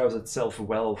serves itself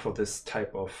well for this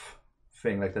type of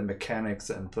thing, like the mechanics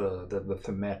and the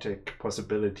thematic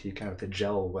possibility, kind of the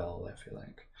gel well, I feel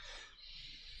like.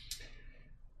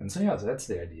 And so so that's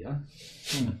the idea.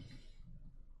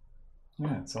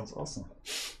 Yeah, it sounds awesome.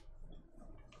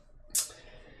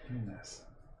 Very nice.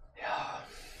 Yeah.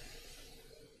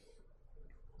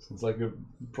 Sounds like a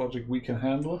project we can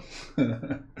handle.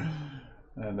 And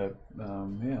that,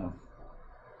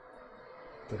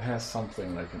 that has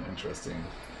something like an interesting...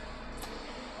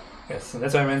 Yes, and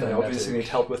that's what I meant. I obviously need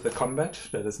help with the combat.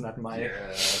 That is not my...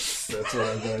 Yes, that's what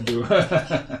I'm going to do.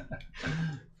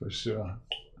 For sure.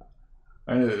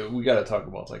 I mean, we got to talk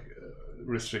about like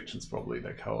restrictions, probably,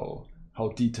 like how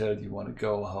detailed you want to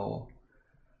go,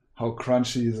 how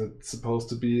crunchy is it supposed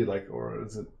to be, like, or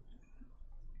is it...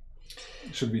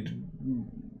 Should we...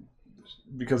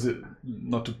 Because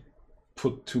not to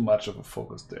put too much of a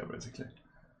focus there, basically.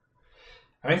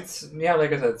 I mean, it's,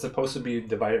 like I said, it's supposed to be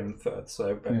divided in thirds,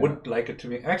 so I would like it to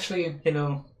be... Actually,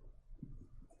 can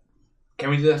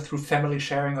we do that through family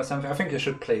sharing or something? I think you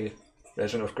should play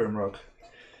Legend of Grimrock.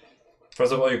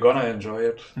 First of all, you're gonna enjoy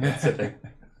it.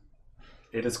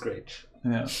 It is great.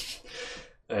 Yeah.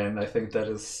 And I think that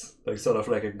is like sort of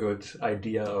like a good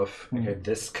idea of, okay,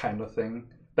 this kind of thing.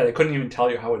 But I couldn't even tell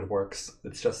you how it works.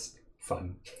 It's just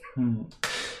fun.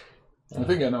 I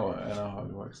think I know how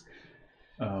it works.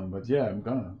 But yeah,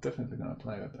 I'm definitely gonna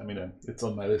play it. I mean, it's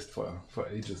on my list for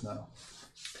ages now.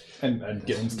 And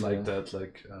games like that,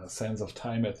 like Sands of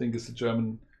Time, I think is a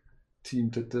German team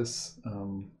did this.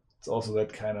 It's also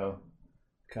that kind of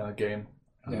game.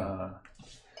 And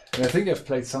I think I've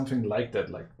played something like that,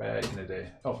 like back in the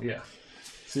day. Oh yeah.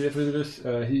 See,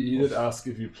 he did ask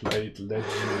if you played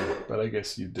Legie, but I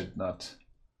guess you did not.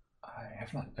 I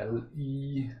have not.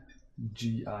 Legie,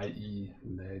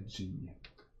 Legie.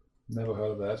 Never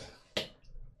heard of that.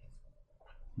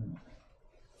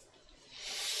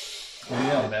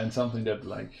 And something that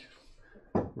like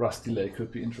Rusty Lake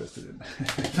could be interested in.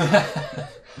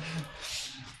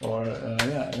 Or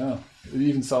I know. It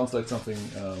even sounds like something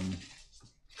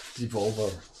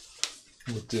Devolver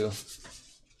would do.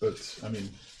 But I mean,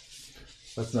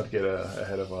 let's not get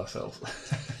ahead of ourselves.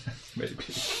 Maybe.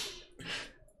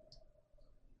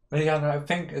 I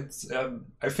think it's.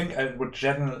 I think it would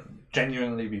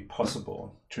genuinely be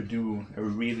possible to do a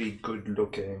really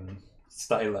good-looking,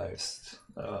 stylized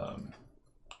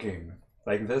game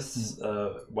like this.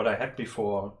 What I had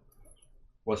before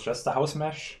was just a house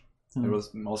mesh. It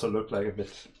also looked like a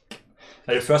bit.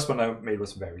 Like the first one I made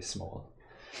was very small,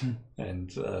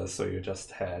 and so you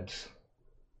just had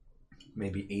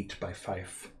maybe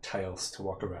 8x5 tiles to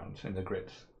walk around in the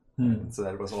grid. And so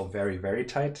that was all very, very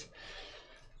tight.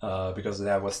 Because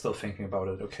I was still thinking about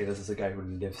it, okay, this is a guy who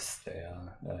lives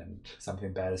there and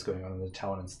something bad is going on in the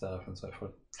town and stuff and so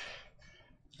forth.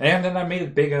 And then I made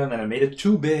it bigger and then I made it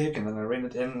too big and then I ran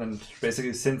it in, and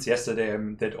basically since yesterday I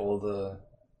did all the,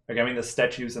 the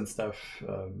statues and stuff,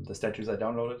 the statues I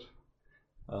downloaded.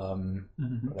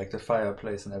 like the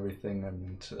fireplace and everything,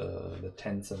 and the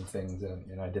tents and things.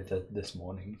 And I did that this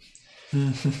morning.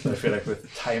 So I feel like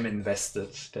with time invested,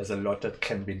 there's a lot that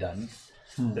can be done,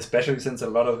 especially since a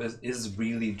lot of it is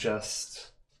really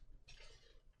just,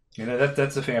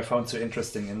 that's the thing I found so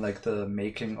interesting in like the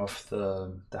making of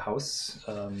the house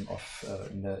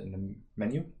in the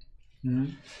menu.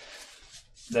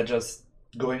 They're just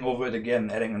going over it again,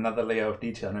 adding another layer of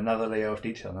detail, and another layer of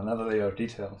detail, and another layer of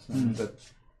detail, and that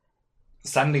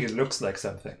suddenly it looks like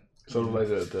something. Sort of like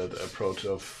the approach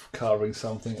of carving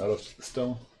something out of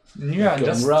stone. Yeah, and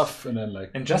just rough, and then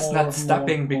like just not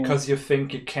stopping because you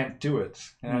think you can't do it.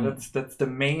 That's the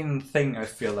main thing I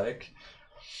feel like.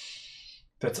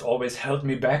 That's always held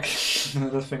me back. I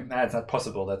just think, it's not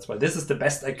possible. That's why this is the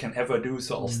best I can ever do,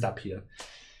 so I'll stop here.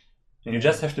 And you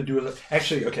just have to do it.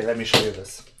 Actually, okay, let me show you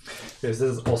this. Because this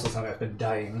is also something I've been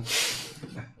dying.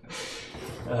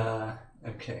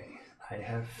 Okay, I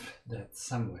have that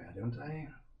somewhere, don't I?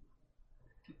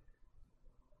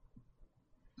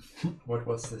 What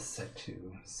was this set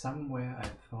to? Somewhere I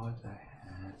thought I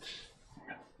had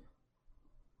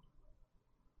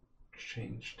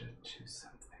changed it to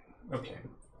something. Okay,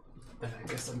 then I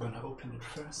guess I'm gonna open it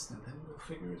first and then we'll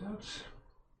figure it out.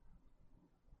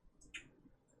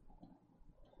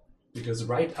 Because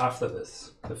right after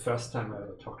this, the first time I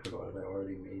ever talked about it, I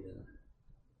already made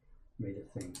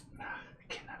a thing. I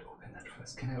cannot open that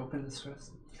first. Can I open this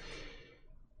first?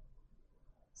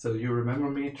 So you remember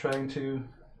me talking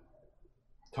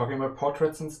about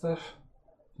portraits and stuff?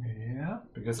 Yeah.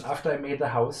 Because after I made the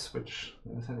house, which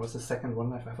I said was the second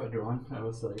one I've ever drawn, I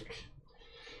was like,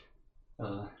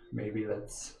 maybe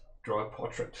let's draw a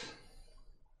portrait.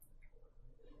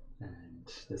 And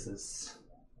this is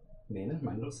Nene,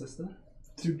 my little sister.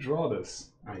 Did you draw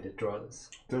this? I did draw this.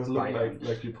 Does it look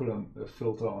like you put on a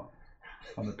filter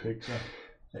on the picture?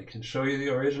 I can show you the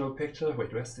original picture.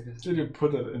 Wait, where's the... Did you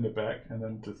put it in the back and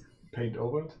then just paint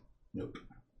over it? Nope.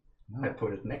 No. I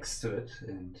put it next to it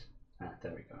and...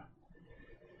 there we go.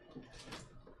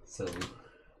 So...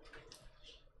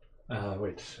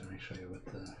 wait, let me show you what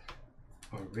the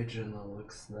original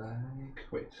looks like.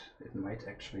 Wait, it might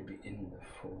actually be in the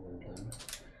folder.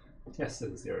 Yes, this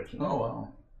is the original. Oh,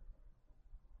 wow.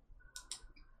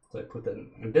 So I put that in.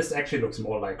 And this actually looks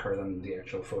more like her than the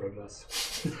actual photo does.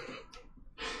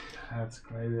 That's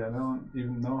crazy. I don't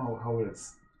even know how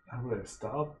would I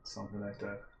start something like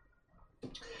that.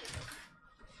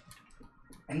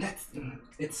 And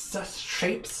it's just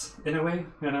shapes in a way,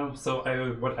 So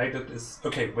what I did is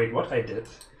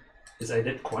I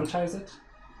did quantize it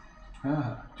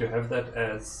to have that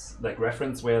as like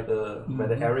reference where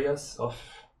the areas of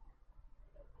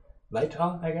light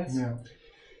are, I guess. Yeah.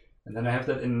 And then I have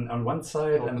that on one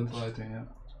side, lighting,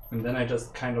 and then I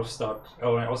just kind of start.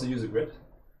 Oh, and I also use a grid.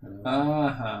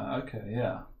 Okay,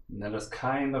 yeah. And then just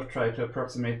kind of try to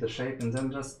approximate the shape, and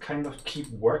then just kind of keep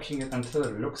working it until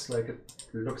it looks like it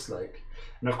looks like.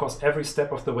 And of course, every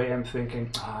step of the way, I'm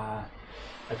thinking, I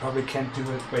probably can't do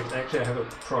it. Wait, actually, I have a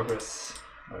progress.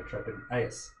 I tried it.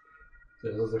 Yes. So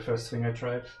this was the first thing I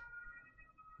tried.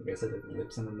 I guess I did the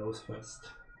lips and the nose first.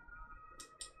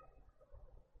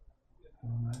 Oh,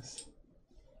 nice.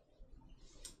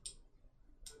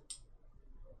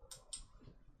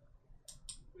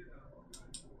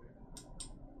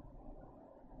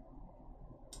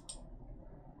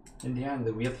 In the end,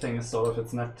 the weird thing is sort of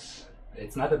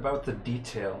it's not about the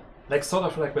detail. Like sort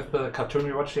of like with the cartoon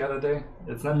we watched the other day.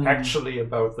 It's not actually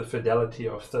about the fidelity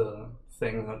of the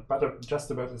thing, but just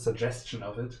about the suggestion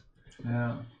of it.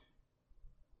 Yeah.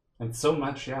 And so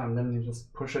much, and then you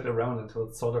just push it around until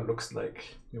it sort of looks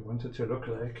like you want it to look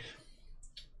like.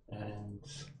 And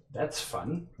that's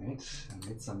fun, right? I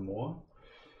made some more.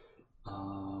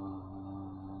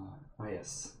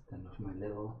 Yes, then of my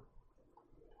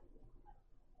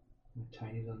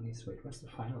tiny little niece. Wait, what's the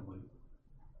final one?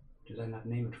 Did I not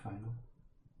name it final?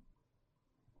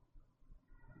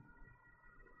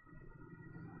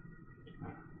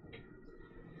 Okay.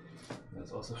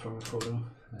 That's also from a photo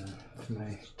of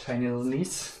my tiny little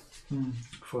niece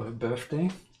for her birthday.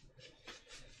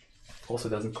 Also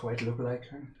doesn't quite look like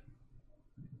her.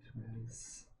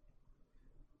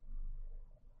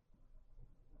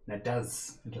 It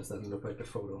does. It just doesn't look like the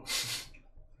photo. It's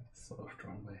sort of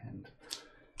drawn by hand.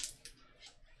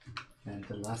 And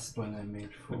the last one I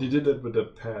made for... But you did that with the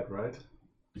pad, right?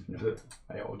 No,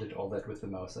 I did all that with the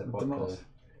mouse. I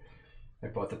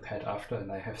bought the pad after,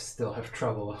 and I still have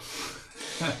trouble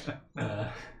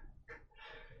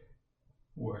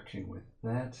working with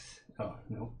that. Oh,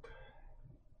 nope.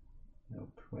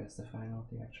 Where's the final?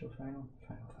 The actual final?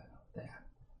 Final. There.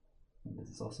 And this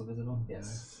is also visible?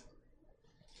 Yes.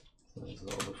 So this is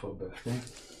all before birthday.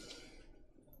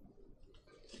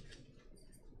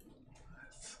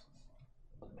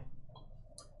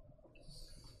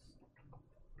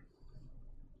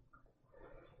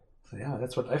 So yeah,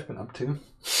 that's what I've been up to.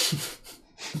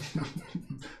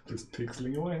 Just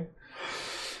pixeling away.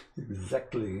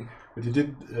 Exactly. But you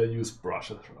did use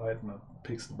brushes, right? Not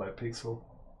pixel by pixel.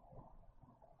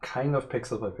 Kind of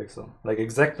pixel by pixel. Like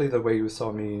exactly the way you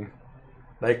saw me.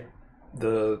 Like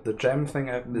the gem thing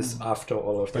is after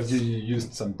all of But this. you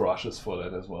used some brushes for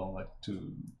that as well, like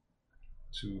to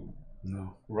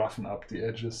No. roughen up the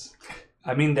edges.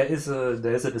 I mean, there is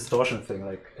a distortion thing.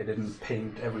 Like I didn't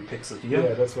paint every pixel here.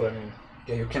 Yeah, that's what I mean.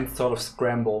 Yeah, you can sort of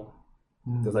scramble.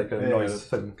 There's like a noise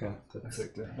thing. Yeah,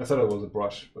 exactly. I thought it was a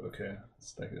brush, but okay,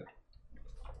 it's like that.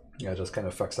 Yeah, it just kind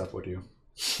of fucks up what you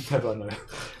have on it.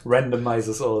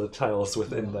 Randomizes all the tiles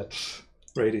within that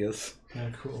radius. Yeah,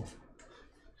 cool.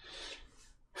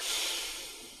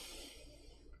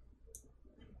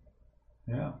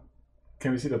 Yeah.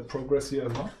 Can we see the progress here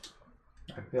as well?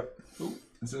 Yep. Ooh,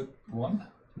 is it one?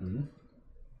 Mm-hmm.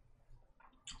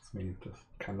 It's me just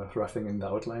kind of roughing in the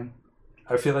outline.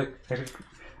 I feel like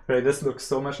this looks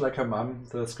so much like her mom,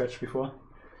 the sketch before.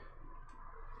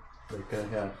 Like,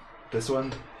 yeah, this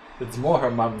one, it's more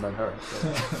her mom than her.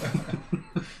 So.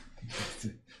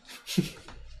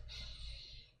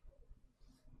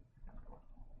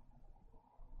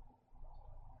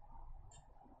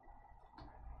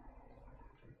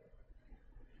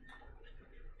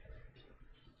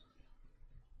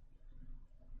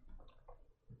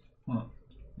 Huh.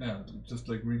 Yeah, just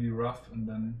like really rough and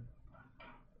then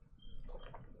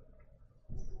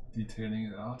detailing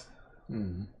it out.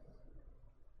 Mm.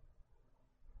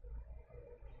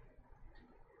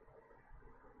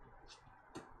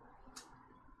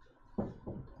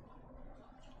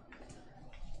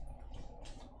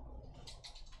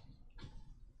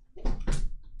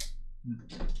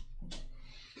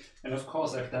 And of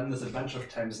course, I've done this a bunch of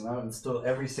times now, and still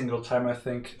every single time I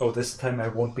think, oh, this time I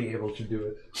won't be able to do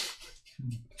it.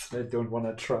 So I don't want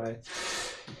to try.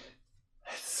 It's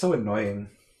so annoying.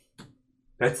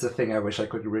 That's the thing I wish I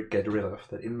could get rid of.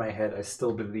 That in my head, I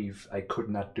still believe I could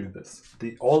not do this.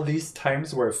 All these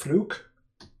times were a fluke.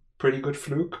 Pretty good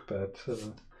fluke, but... yeah.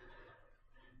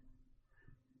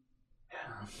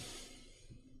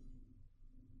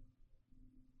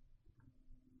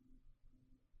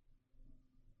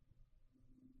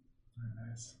 Very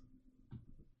nice.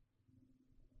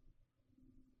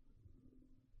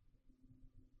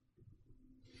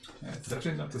 Yeah, it's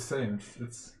definitely not the same.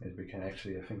 It's We can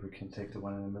actually, I think we can take the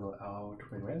one in the middle out.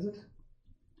 Wait, where is it?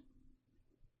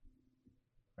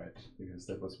 Right, because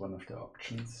that was one of the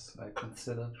options I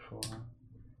considered for...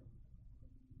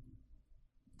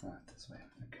 this way,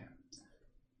 okay.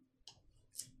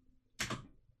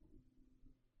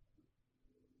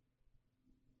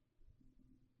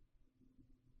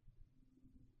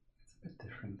 It's a bit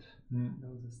different.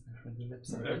 Nose is different, the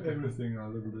lips are different. everything a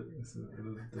little bit is a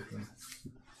little different.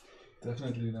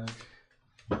 Definitely like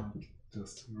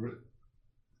just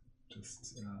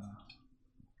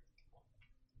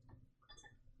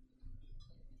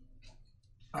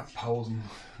abpausen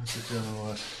is the German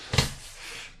word.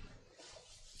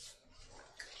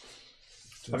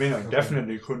 I mean, I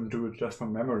definitely couldn't do it just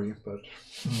from memory, but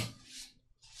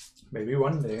maybe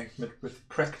one day with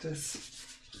practice.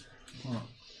 Oh.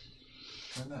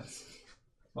 Very nice.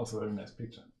 Also, a very nice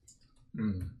picture.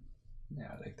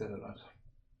 Yeah, I like that a lot.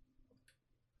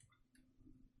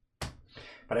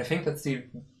 But I think that's the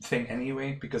thing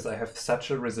anyway, because I have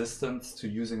such a resistance to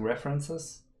using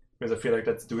references, because I feel like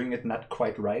that's doing it not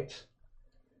quite right.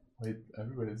 Wait,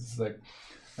 everybody, this is like,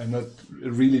 I'm not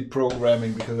really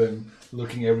programming because I'm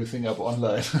looking everything up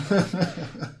online.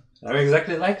 I'm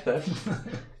exactly like that.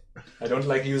 I don't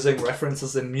like using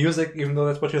references in music, even though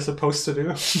that's what you're supposed to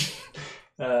do.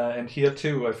 And here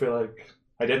too, I feel like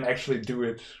I didn't actually do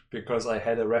it because I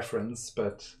had a reference,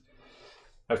 but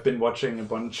I've been watching a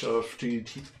bunch of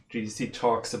GDC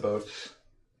talks about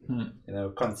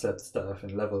concept stuff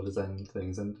and level design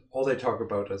things, and all they talk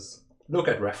about is look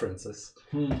at references.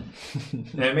 And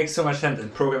it makes so much sense in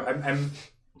program. I'm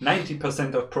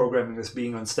 90% of programming is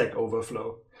being on Stack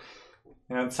Overflow,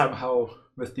 and somehow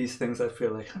with these things I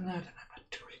feel like I'm not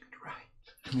doing it right.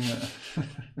 Yeah.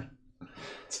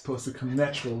 It's supposed to come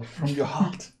natural from your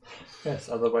heart. Yes,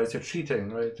 otherwise you're cheating,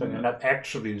 right? And you're not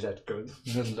actually that good.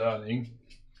 You're not learning.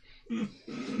 You're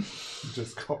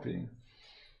just copying.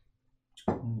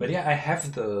 But yeah, I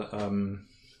have the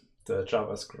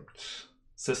JavaScript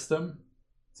system.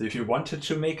 So if you wanted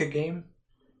to make a game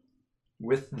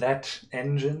with that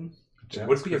engine, it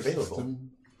would be available.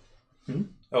 System.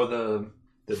 Oh,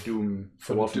 the the Doom,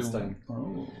 the Wolfenstein,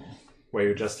 where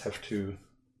you just have to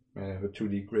have a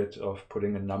 2D grid of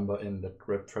putting a number in that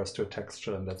refers to a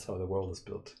texture, and that's how the world is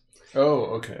built. Oh,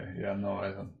 okay. Yeah, no,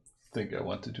 I don't think I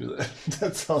want to do that.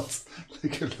 That sounds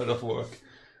like a lot of work.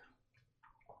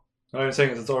 What I'm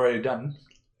saying is it's already done.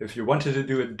 If you wanted to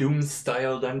do a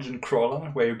Doom-style dungeon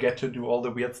crawler where you get to do all the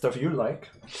weird stuff you like,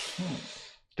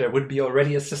 there would be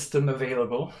already a system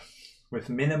available with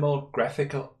minimal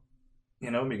graphical,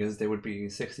 because they would be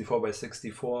 64 by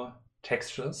 64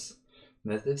 textures.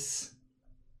 That is,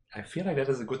 I feel like that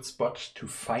is a good spot to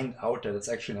find out that it's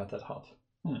actually not that hard.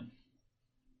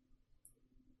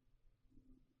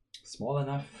 Small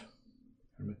enough,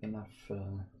 and with enough...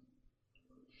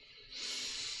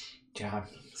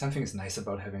 something is nice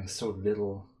about having so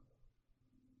little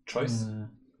choice.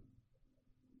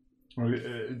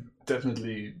 It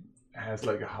definitely has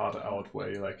like a hard out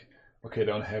where you're like, okay,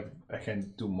 I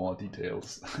can do more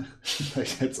details. Like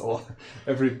that's all.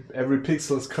 Every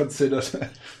pixel is considered.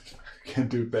 Can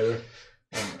do better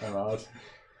on art.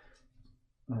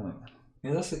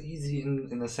 Yeah, that's easy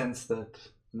in the sense that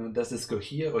does this go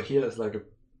here or here is like a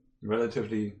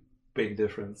relatively big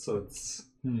difference. So it's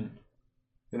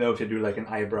if you do like an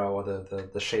eyebrow or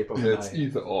the shape of an eye. It's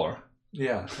either or.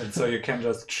 Yeah, and so you can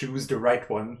just choose the right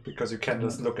one because you can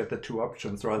just look at the two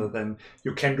options rather than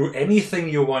you can do anything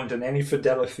you want and any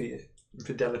fidelity in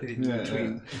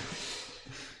between.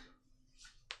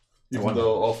 Yeah. Even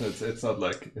though often it's not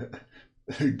like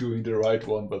doing the right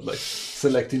one, but like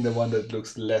selecting the one that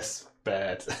looks less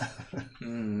bad.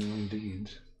 Indeed.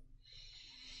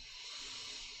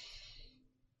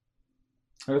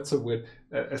 That's so weird,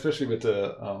 especially with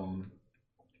the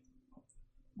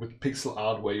with pixel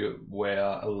art,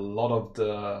 where a lot of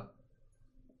the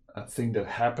thing that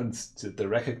happens to the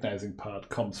recognizing part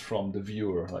comes from the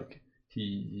viewer. Like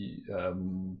he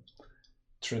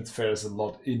transfers a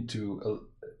lot into a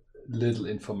little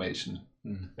information,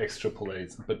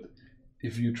 extrapolates. But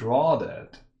if you draw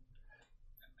that,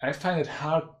 I find it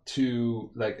hard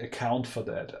to like account for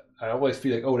that. I always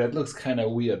feel like, oh, that looks kind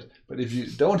of weird. But if you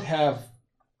don't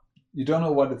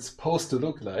know what it's supposed to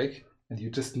look like, and you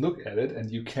just look at it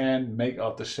and you can make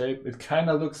out the shape, it kind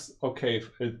of looks okay.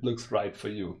 It looks right for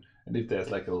you. And if there's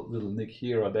like a little nick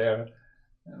here or there,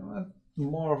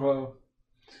 more of a...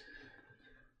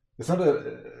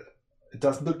 It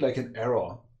doesn't look like an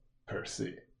error per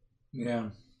se.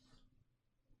 Yeah.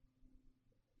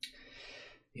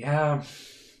 Yeah,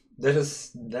 that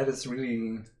is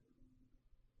really,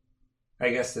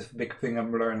 I guess, the big thing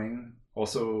I'm learning.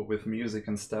 Also with music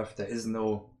and stuff, there is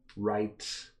no right...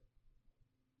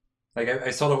 Like,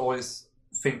 I sort of always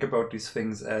think about these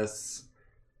things as...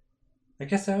 I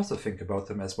guess I also think about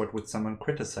them as what would someone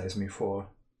criticize me for?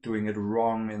 Doing it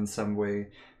wrong in some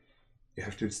way. You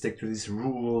have to stick to these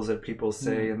rules that people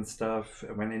say and stuff.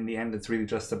 When in the end it's really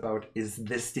just about, is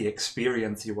this the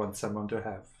experience you want someone to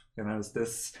have? Is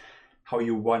this how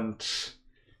you want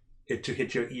it to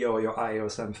hit your ear or your eye or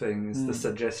something? Is the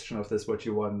suggestion of this what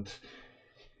you want?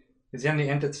 Because in the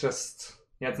end it's just...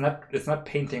 Yeah, it's not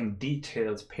painting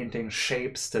details, painting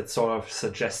shapes that sort of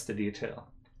suggest the detail.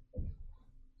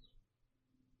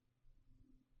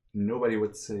 Nobody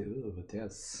would say, "Oh, but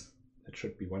that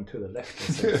should be one to the left."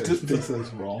 Or something. This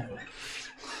is wrong.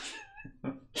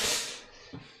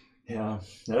 Yeah,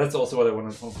 that's also what I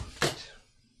want to know.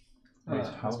 Wait,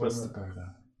 how was was the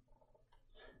burger?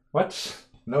 What?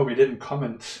 No, we didn't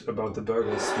comment about the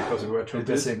burgers because we were too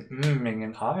busy mmming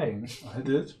and eyeing. I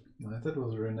did. That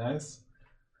was very nice.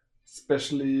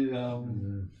 Especially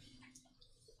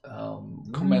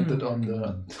commented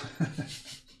on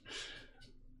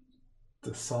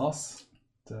the sauce,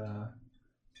 the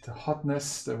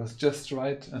hotness that was just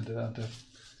right, and the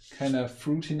kind of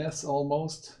fruitiness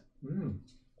almost.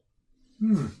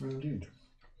 Indeed.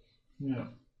 Yeah.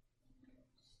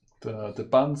 The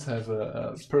buns have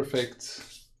a perfect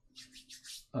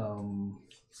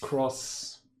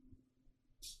cross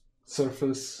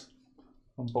surface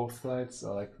on both sides,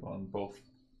 or like on both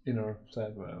inner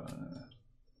side.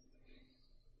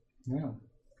 Yeah.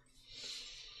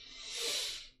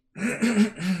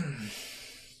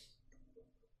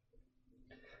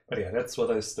 But yeah, that's what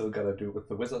I still gotta do with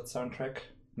the Wizard soundtrack.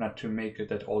 Not to make it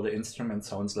that all the instruments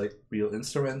sounds like real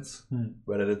instruments,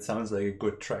 but that it sounds like a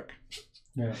good track.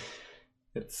 Yeah.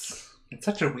 It's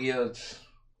such a weird...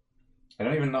 I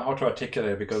don't even know how to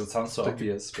articulate it because it sounds so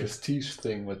obvious. Prestige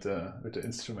thing with the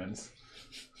instruments.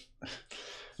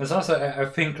 It's also, I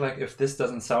think, like, if this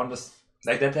doesn't sound as...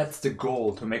 Like, that's the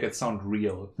goal, to make it sound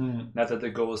real. Not that the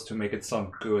goal is to make it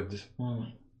sound good.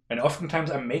 And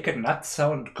oftentimes I make it not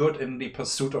sound good in the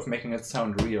pursuit of making it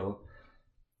sound real.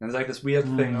 And it's like this weird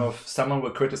thing of someone will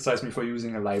criticize me for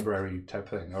using a library type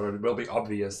thing, or it will be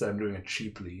obvious that I'm doing it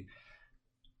cheaply.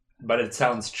 But it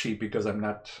sounds cheap because I'm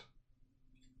not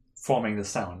forming the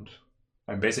sound.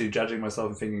 I'm basically judging myself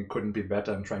and thinking it couldn't be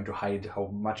better and trying to hide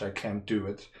how much I can't do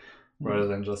it, rather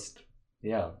than just,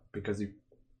 because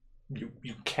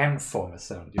you can form a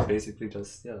sound. You basically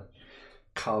just,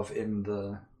 carve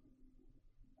in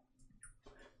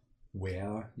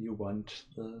where you want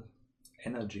the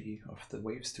energy of the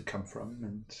waves to come from,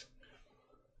 and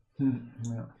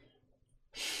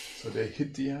so they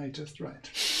hit the eye just right.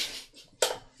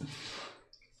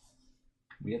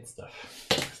 weird stuff.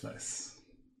 That's nice.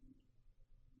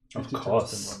 Of Did you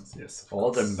course. toast them once? Yes, of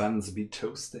All course. them buns be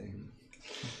toasting.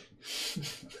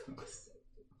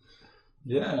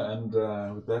 Yeah, and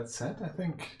with that said, I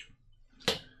think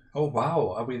Oh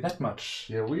wow, are we that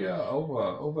much? we are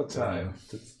over time.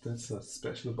 That's a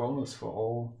special bonus for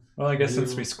all. Well, I guess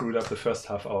since we screwed up the first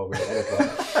half hour, we'll add one.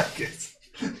 I guess.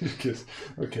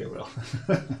 Okay, well,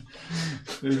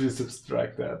 if you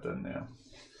subtract that, then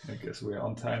I guess we're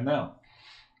on time now.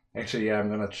 Actually, I'm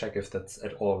gonna check if that's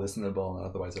at all listenable,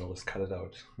 otherwise I'll just cut it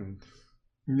out.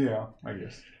 Yeah, I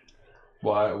guess.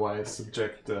 Why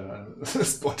subject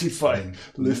Spotify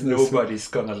listeners? Nobody's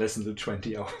gonna listen to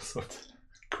 20 hours of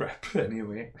crap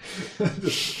anyway.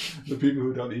 the people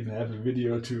who don't even have a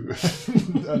video to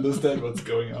understand what's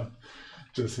going on.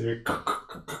 Just hear.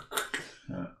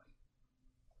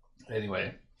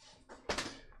 Anyway,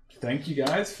 thank you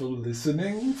guys for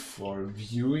listening, for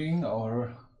viewing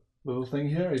our little thing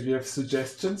here. If you have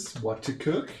suggestions what to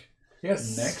cook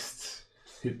next,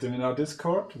 hit them in our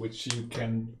Discord, which you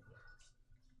can.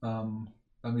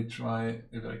 Let me try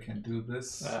if I can do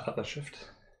this. Other shift.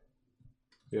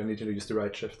 You don't need to use the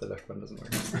right shift, the left one doesn't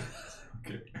work.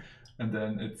 Okay. And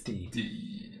then it's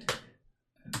D.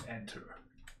 And enter.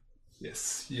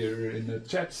 Yes, here in the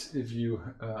chat, if you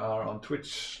are on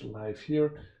Twitch live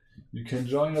here, you can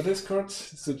join our Discord,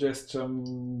 suggest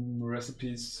some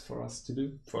recipes for us to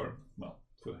do, for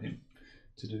him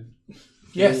to do.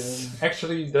 Yes,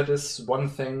 actually that is one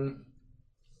thing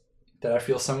that I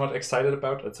feel somewhat excited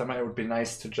about. At some point it would be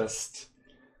nice to just...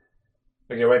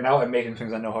 Okay, right now I'm making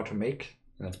things I know how to make,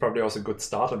 and it's probably also a good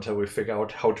start until we figure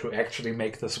out how to actually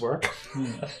make this work.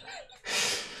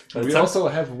 We also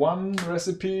have one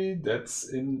recipe that's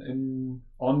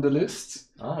on the list.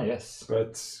 Ah, yes.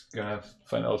 But gonna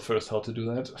find out first how to do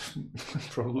that.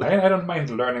 Probably. I don't mind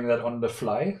learning that on the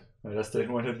fly. I just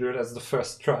didn't want to do it as the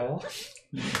first trial.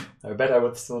 I bet I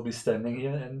would still be standing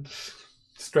here and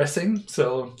stressing.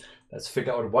 So let's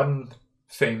figure out one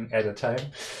thing at a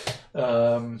time.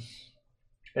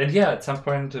 And yeah, at some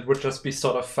point it would just be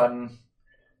sort of fun.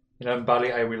 You know, in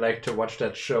Bali, we like to watch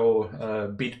that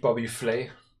show, Beat Bobby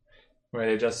Flay, where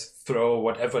they just throw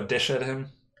whatever dish at him,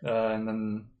 and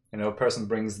then a person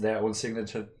brings their own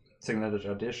signature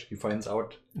dish. He finds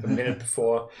out a minute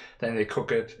before, then they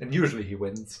cook it, and usually he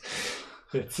wins.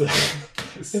 It's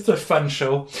a fun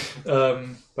show,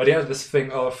 but yeah, this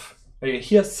thing of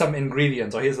here's some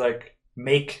ingredients, or here's like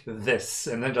make this,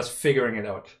 and then just figuring it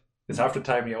out. Because half the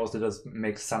time he also does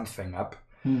make something up.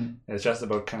 It's just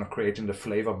about kind of creating the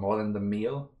flavor more than the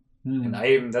meal.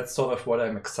 And that's sort of what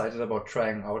I'm excited about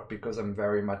trying out, because I'm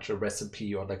very much a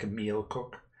recipe or like a meal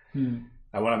cook.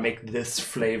 I want to make this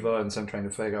flavor, and so I'm trying to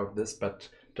figure out this, but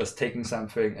just taking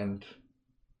something and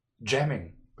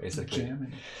jamming, basically.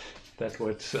 That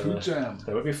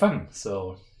would be fun.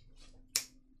 So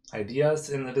ideas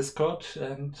in the Discord,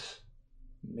 and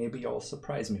maybe you'll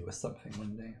surprise me with something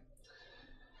one day.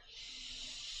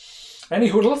 Any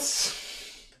hoodles?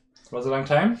 It was a long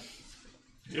time.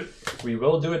 Yep. We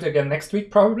will do it again next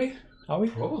week, probably. Are we?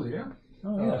 Probably, yeah.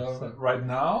 Oh, yeah. Right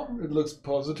now, it looks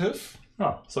positive.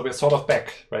 Oh, so we're sort of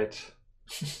back, right?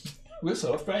 We're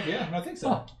sort of back, yeah. I think so.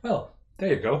 Oh, well,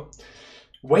 there you go.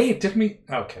 Wait, did we?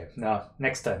 Okay, no.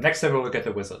 Next time we'll get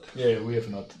the wizard. Yeah, we have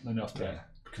not enough time.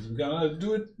 Because we're gonna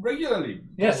do it regularly.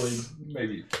 Yes. Probably,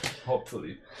 maybe.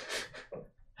 Hopefully.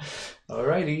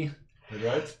 Alrighty. All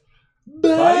right.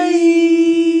 Bye.